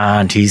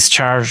 and he's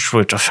charged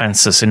with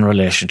offences in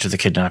relation to the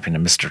kidnapping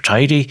of Mr.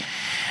 Tidey.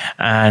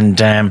 And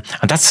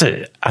that's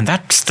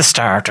the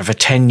start of a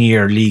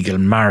 10-year legal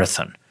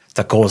marathon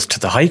that goes to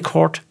the High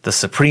Court, the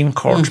Supreme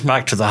Court,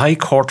 back to the High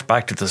Court,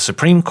 back to the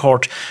Supreme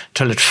Court,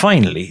 till it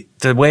finally,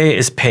 the way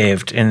is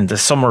paved in the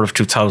summer of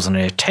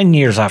 2008, 10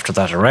 years after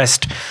that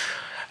arrest,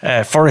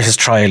 for his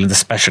trial in the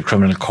Special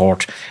Criminal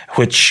Court,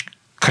 which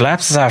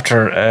collapses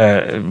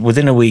after,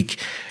 within a week,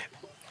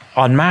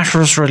 on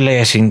matters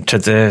relating to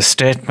the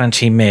statement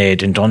he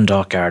made in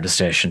Dundalk Garda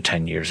Station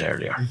 10 years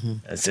earlier.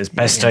 As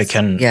best I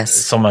can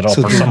sum it up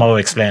or somehow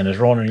explain it.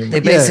 Ronan,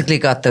 they basically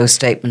got those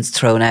statements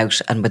thrown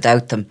out, and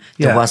without them,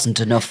 there wasn't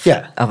enough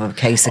of a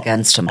case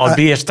against him.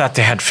 Albeit that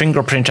they had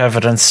fingerprint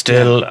evidence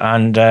still,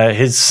 and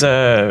his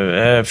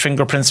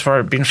fingerprints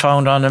were being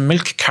found on a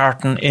milk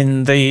carton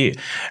in the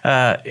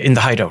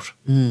hideout.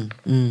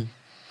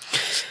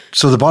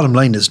 So the bottom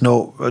line is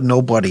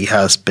nobody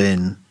has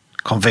been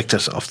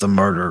convicted of the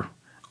murder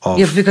of...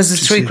 Yeah, because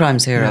there's 3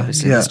 crimes here,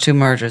 obviously. There's 2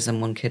 murders and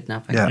 1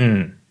 kidnapping.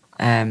 Yeah.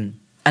 And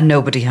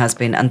nobody has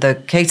been. And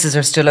the cases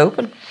are still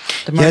open,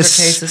 the murder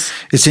cases.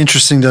 It's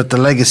interesting that the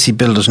legacy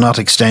bill does not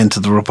extend to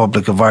the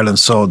Republic of Ireland,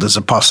 so there's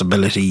a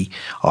possibility,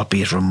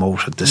 albeit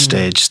remote at this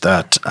stage,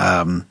 that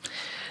there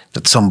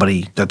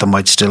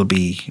might still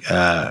be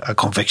a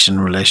conviction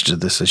in relation to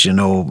this. As you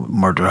know,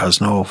 murder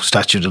has no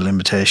statute of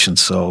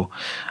limitations, so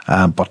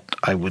but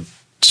I would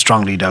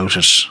strongly doubt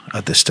it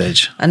at this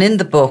stage. And in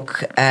the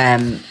book,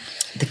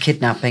 The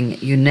Kidnapping,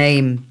 you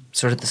name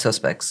sort of the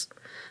suspects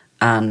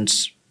and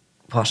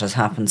what has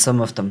happened, some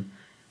of them.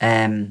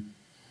 I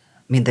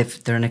mean,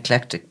 they're an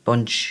eclectic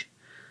bunch.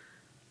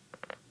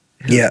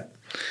 Yeah.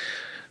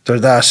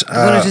 They're that. The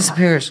one who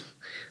disappeared.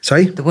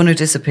 Sorry? The one who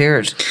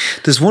disappeared.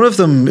 There's one of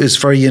them is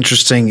very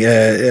interesting.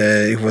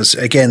 It was,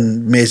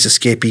 again, Maze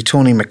escapee,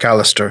 Tony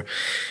McAllister.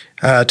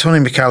 Tony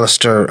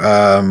McAllister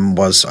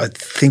was, I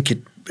think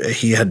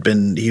he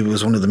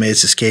was one of the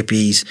Maze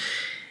escapees.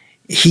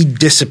 He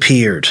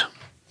disappeared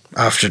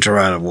after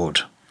Drogheda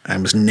Wood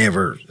and was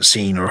never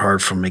seen or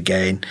heard from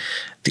again.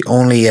 The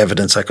only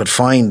evidence I could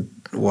find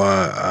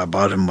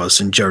about him was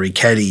in Jerry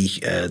Kelly,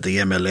 the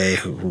MLA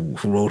who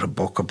wrote a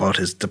book about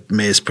the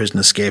Maze prison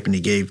escape, and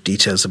he gave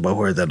details about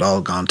where they'd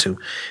all gone to.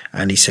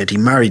 And he said he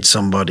married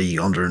somebody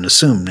under an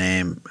assumed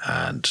name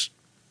and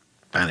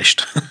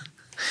vanished.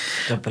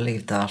 Don't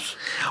believe that.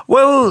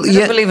 Well, I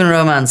don't believe in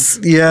romance.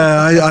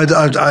 Yeah,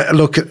 I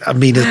look. I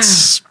mean,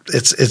 it's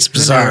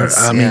bizarre.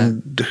 I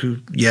mean,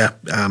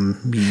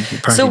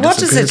 So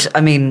what is it?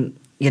 I mean,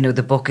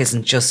 the book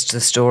isn't just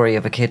the story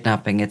of a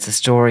kidnapping. It's a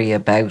story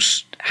about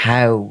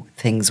how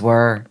things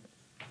were.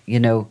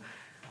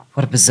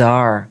 What a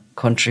bizarre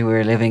country we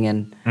were living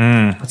in.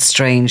 What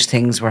strange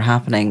things were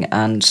happening,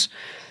 and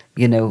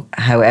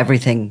how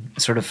everything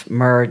sort of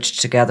merged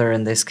together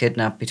in this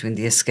kidnap between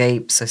the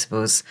escapes, I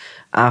suppose,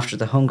 after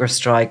the hunger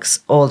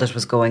strikes, all that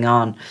was going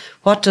on.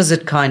 What does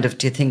it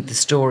do you think the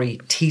story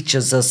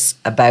teaches us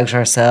about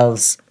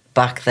ourselves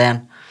back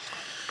then?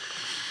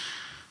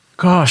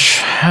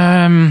 Gosh.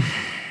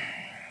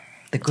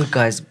 The good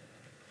guys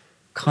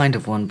kind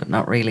of won, but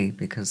not really,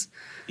 because...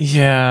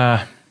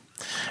 Yeah.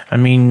 I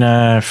mean,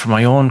 for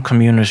my own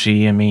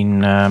community,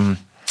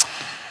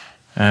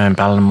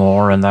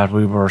 Ballinamore and that,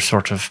 we were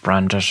sort of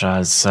branded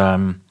as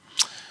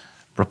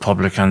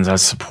Republicans,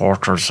 as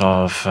supporters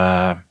of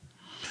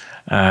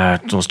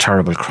those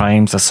terrible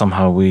crimes, that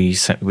somehow we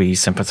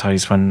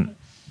sympathise when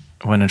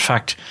in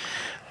fact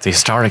the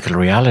historical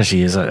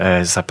reality is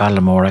that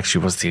Ballinamore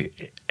actually was the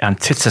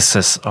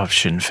antithesis of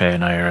Sinn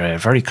Féin, a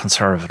very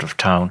conservative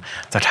town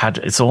that had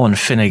its own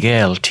Fine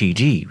Gael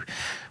TD.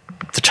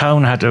 The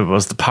town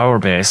was the power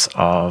base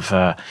of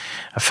a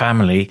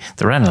family,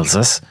 the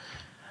Reynoldses,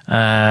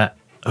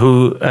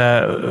 who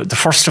the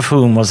first of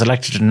whom was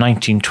elected in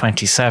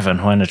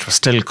 1927 when it was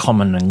still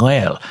Cumann and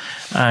Gael.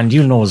 And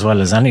you know as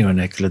well as anyone,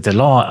 Nicola, the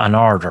Law and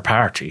Order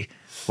Party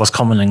was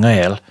Cumann and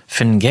Gael,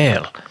 Fine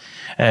Gael.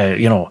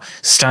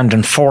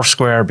 Standing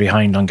foursquare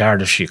behind An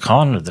Garda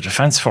Síochána, the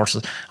Defence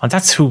Forces. And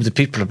that's who the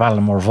people of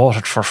Ballinamore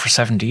voted for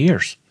 70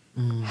 years.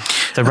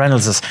 The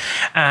Reynoldses.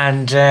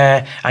 And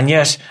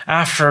yet,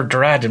 after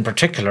Durrad in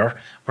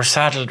particular, were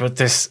saddled with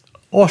this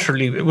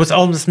with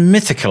almost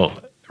mythical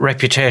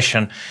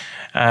reputation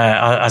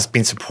as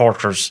being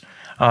supporters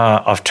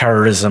of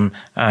terrorism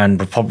and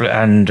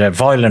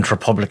violent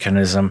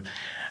republicanism,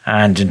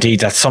 and indeed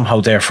that somehow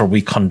therefore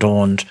we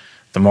condoned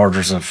the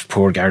murders of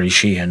poor Gary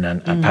Sheehan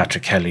and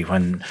Patrick Kelly,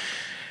 when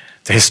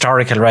the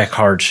historical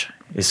record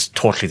is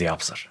totally the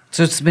opposite.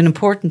 So it's been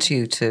important to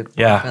you to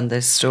work on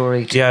this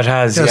story. Yeah, it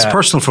has. Yeah, it's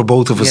personal for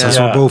both of us, as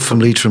we're both from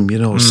Leitrim,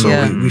 so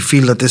we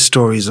feel that this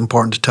story is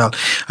important to tell.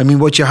 I mean,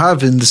 what you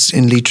have in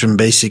Leitrim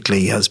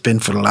basically has been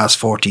for the last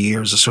 40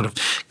 years a sort of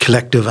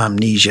collective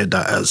amnesia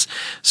that has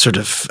sort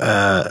of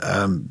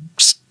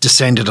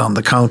descended on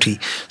the county.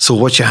 So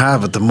what you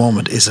have at the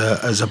moment is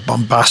a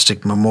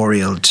bombastic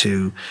memorial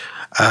to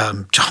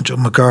John Joe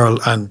McGirl,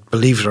 and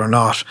believe it or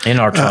not, in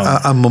our town,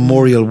 a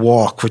memorial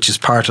walk, which is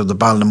part of the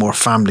Ballinamore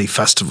Family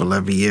Festival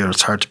every year.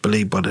 It's hard to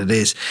believe, but it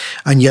is,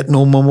 and yet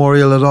no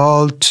memorial at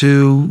all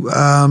to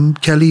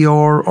Kelly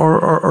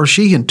or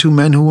Sheehan, two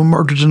men who were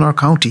murdered in our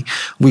county.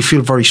 We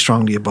feel very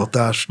strongly about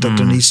that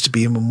there needs to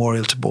be a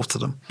memorial to both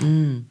of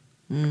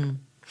them.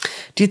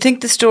 Do you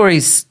think these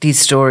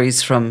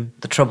stories from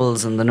the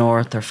Troubles in the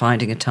North are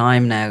finding a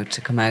time now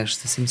to come out?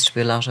 There seems to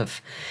be a lot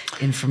of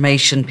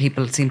information.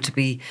 People seem to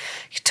be,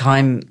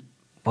 time,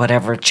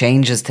 whatever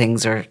changes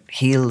things or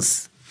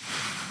heals.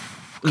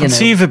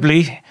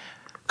 Conceivably,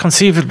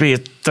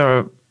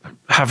 they're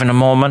having a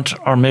moment,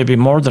 or maybe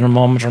more than a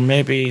moment, or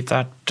maybe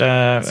that...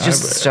 it's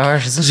just a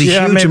start, isn't it?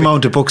 There's a huge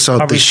amount of books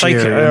out this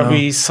year. Are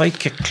we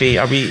psychically,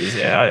 are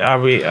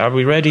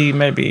we ready,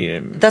 maybe?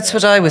 That's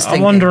what I was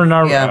thinking.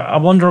 I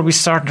wonder, are we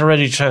starting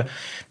already to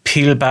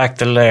peel back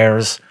the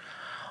layers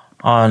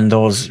on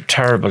those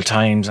terrible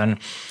times and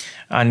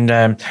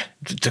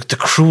the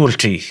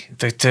cruelty,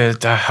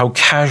 the how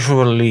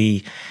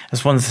casually,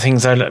 as one of the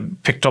things I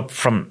picked up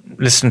from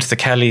listening to the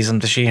Kellys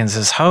and the Sheehans,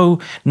 is how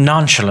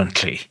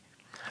nonchalantly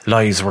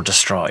lives were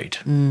destroyed.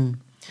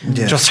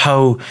 Just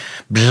how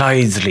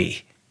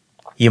blithely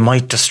you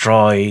might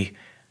destroy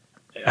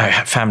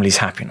a family's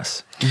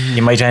happiness.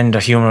 You might end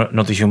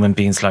another human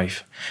being's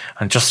life,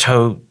 and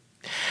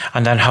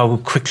then how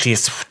quickly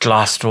it's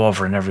glossed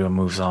over and everyone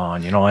moves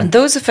on. And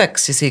those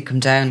effects, you see, come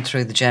down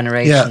through the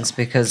generations,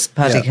 because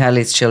Paddy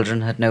Kelly's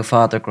children had no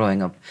father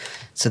growing up,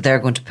 so they're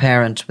going to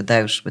parent with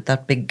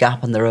that big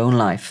gap in their own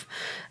life,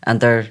 and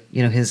they're,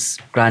 his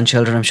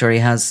grandchildren, I'm sure he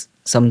has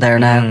some there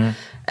now,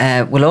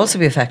 will also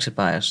be affected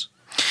by it.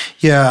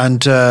 Yeah,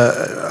 and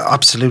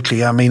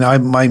absolutely. I mean,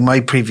 my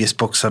previous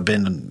books have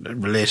been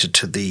related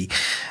to the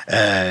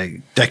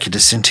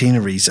Decadist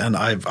centenaries, and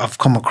I've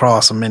come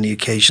across on many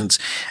occasions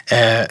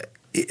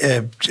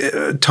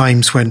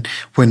times when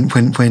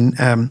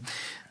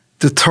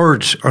the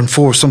third and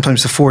fourth,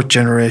 sometimes the fourth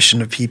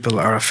generation of people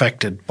are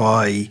affected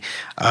by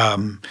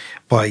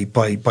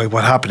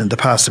what happened in the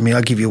past. I mean,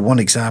 I'll give you one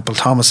example.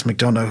 Thomas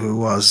McDonough, who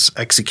was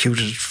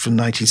executed from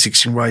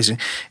 1916 Rising,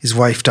 his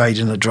wife died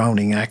in a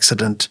drowning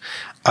accident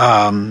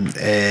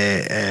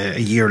a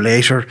year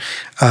later.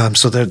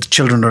 So the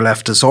children are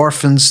left as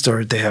orphans.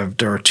 There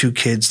are two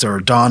kids. There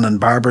are Don and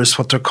Barbara is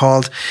what they're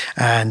called,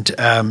 and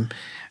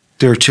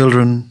their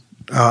children.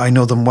 I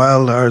know them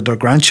well, or their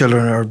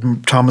grandchildren, or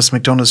Thomas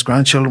McDonough's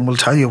grandchildren will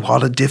tell you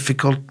what a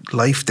difficult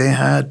life they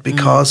had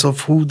because of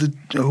who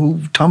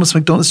Thomas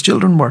McDonough's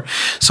children were.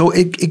 So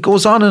it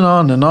goes on and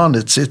on and on.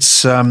 It's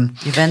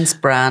events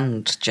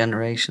brand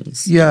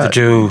generations. Yeah,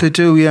 they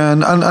do. Yeah,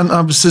 and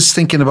I was just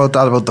thinking about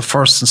that, about the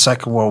First and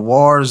Second World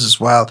Wars as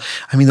well.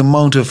 I mean, the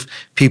amount of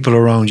people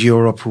around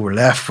Europe who were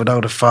left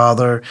without a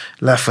father,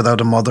 left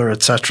without a mother,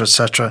 etc.,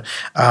 etc.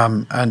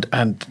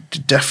 And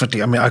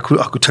definitely, I mean, I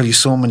could tell you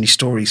so many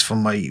stories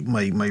from my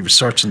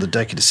research on the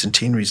Decadist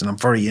centenaries, and I'm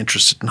very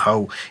interested in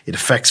how it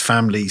affects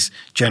families,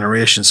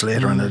 generations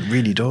later, and it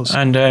really does.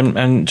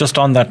 And just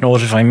on that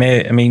note, if I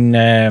may, I mean,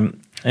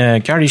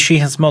 Gary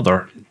Sheehan's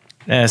mother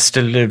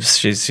still lives.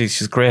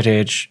 She's great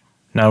age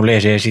now,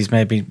 late 80s,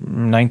 maybe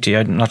 90.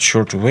 I'm not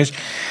sure to which.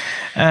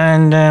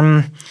 And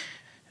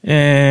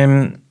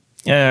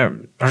they're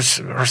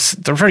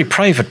very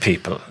private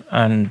people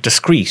and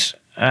discreet.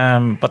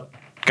 But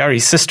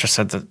Gary's sister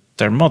said that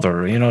their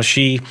mother,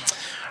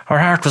 her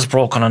heart was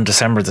broken on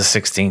December the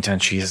 16th,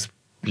 and she has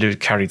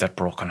carried that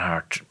broken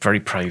heart very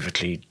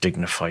privately,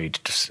 dignified,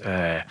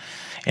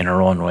 in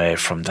her own way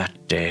from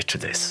that day to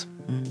this.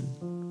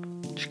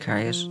 She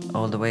carry it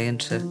all the way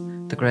into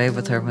the grave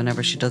with her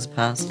whenever she does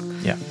pass.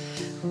 Yeah.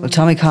 Well,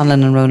 Tommy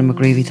Conlon and Rhoda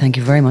McGreevy, thank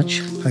you very much.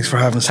 Thanks for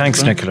having us.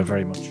 Thanks, Nicola,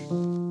 very much.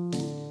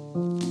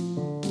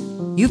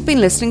 You've been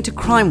listening to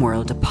Crime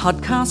World, a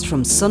podcast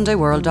from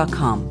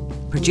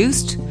SundayWorld.com,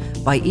 produced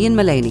by Ian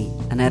Mullaney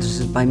and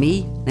edited by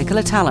me,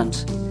 Nicola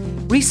Tallant.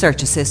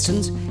 Research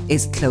assistant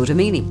is Claude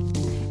Amini.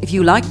 If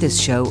you like this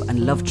show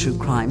and love true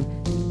crime,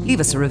 leave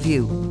us a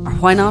review, or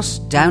why not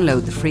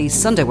download the free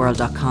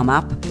SundayWorld.com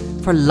app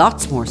for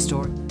lots more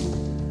stories.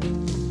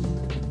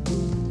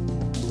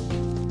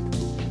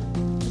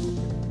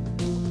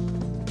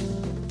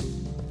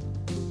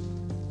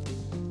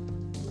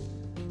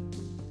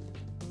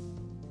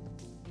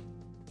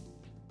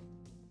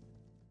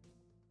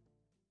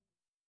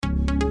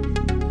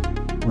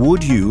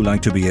 Would you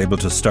like to be able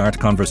to start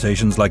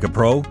conversations like a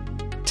pro?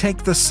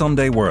 Take the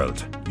Sunday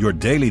World, your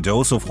daily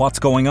dose of what's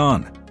going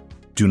on.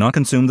 Do not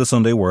consume the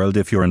Sunday World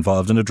if you're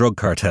involved in a drug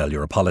cartel,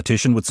 you're a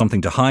politician with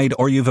something to hide,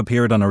 or you've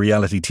appeared on a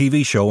reality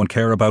TV show and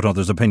care about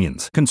others'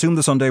 opinions. Consume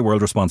the Sunday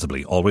World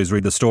responsibly. Always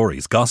read the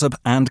stories, gossip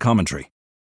and commentary.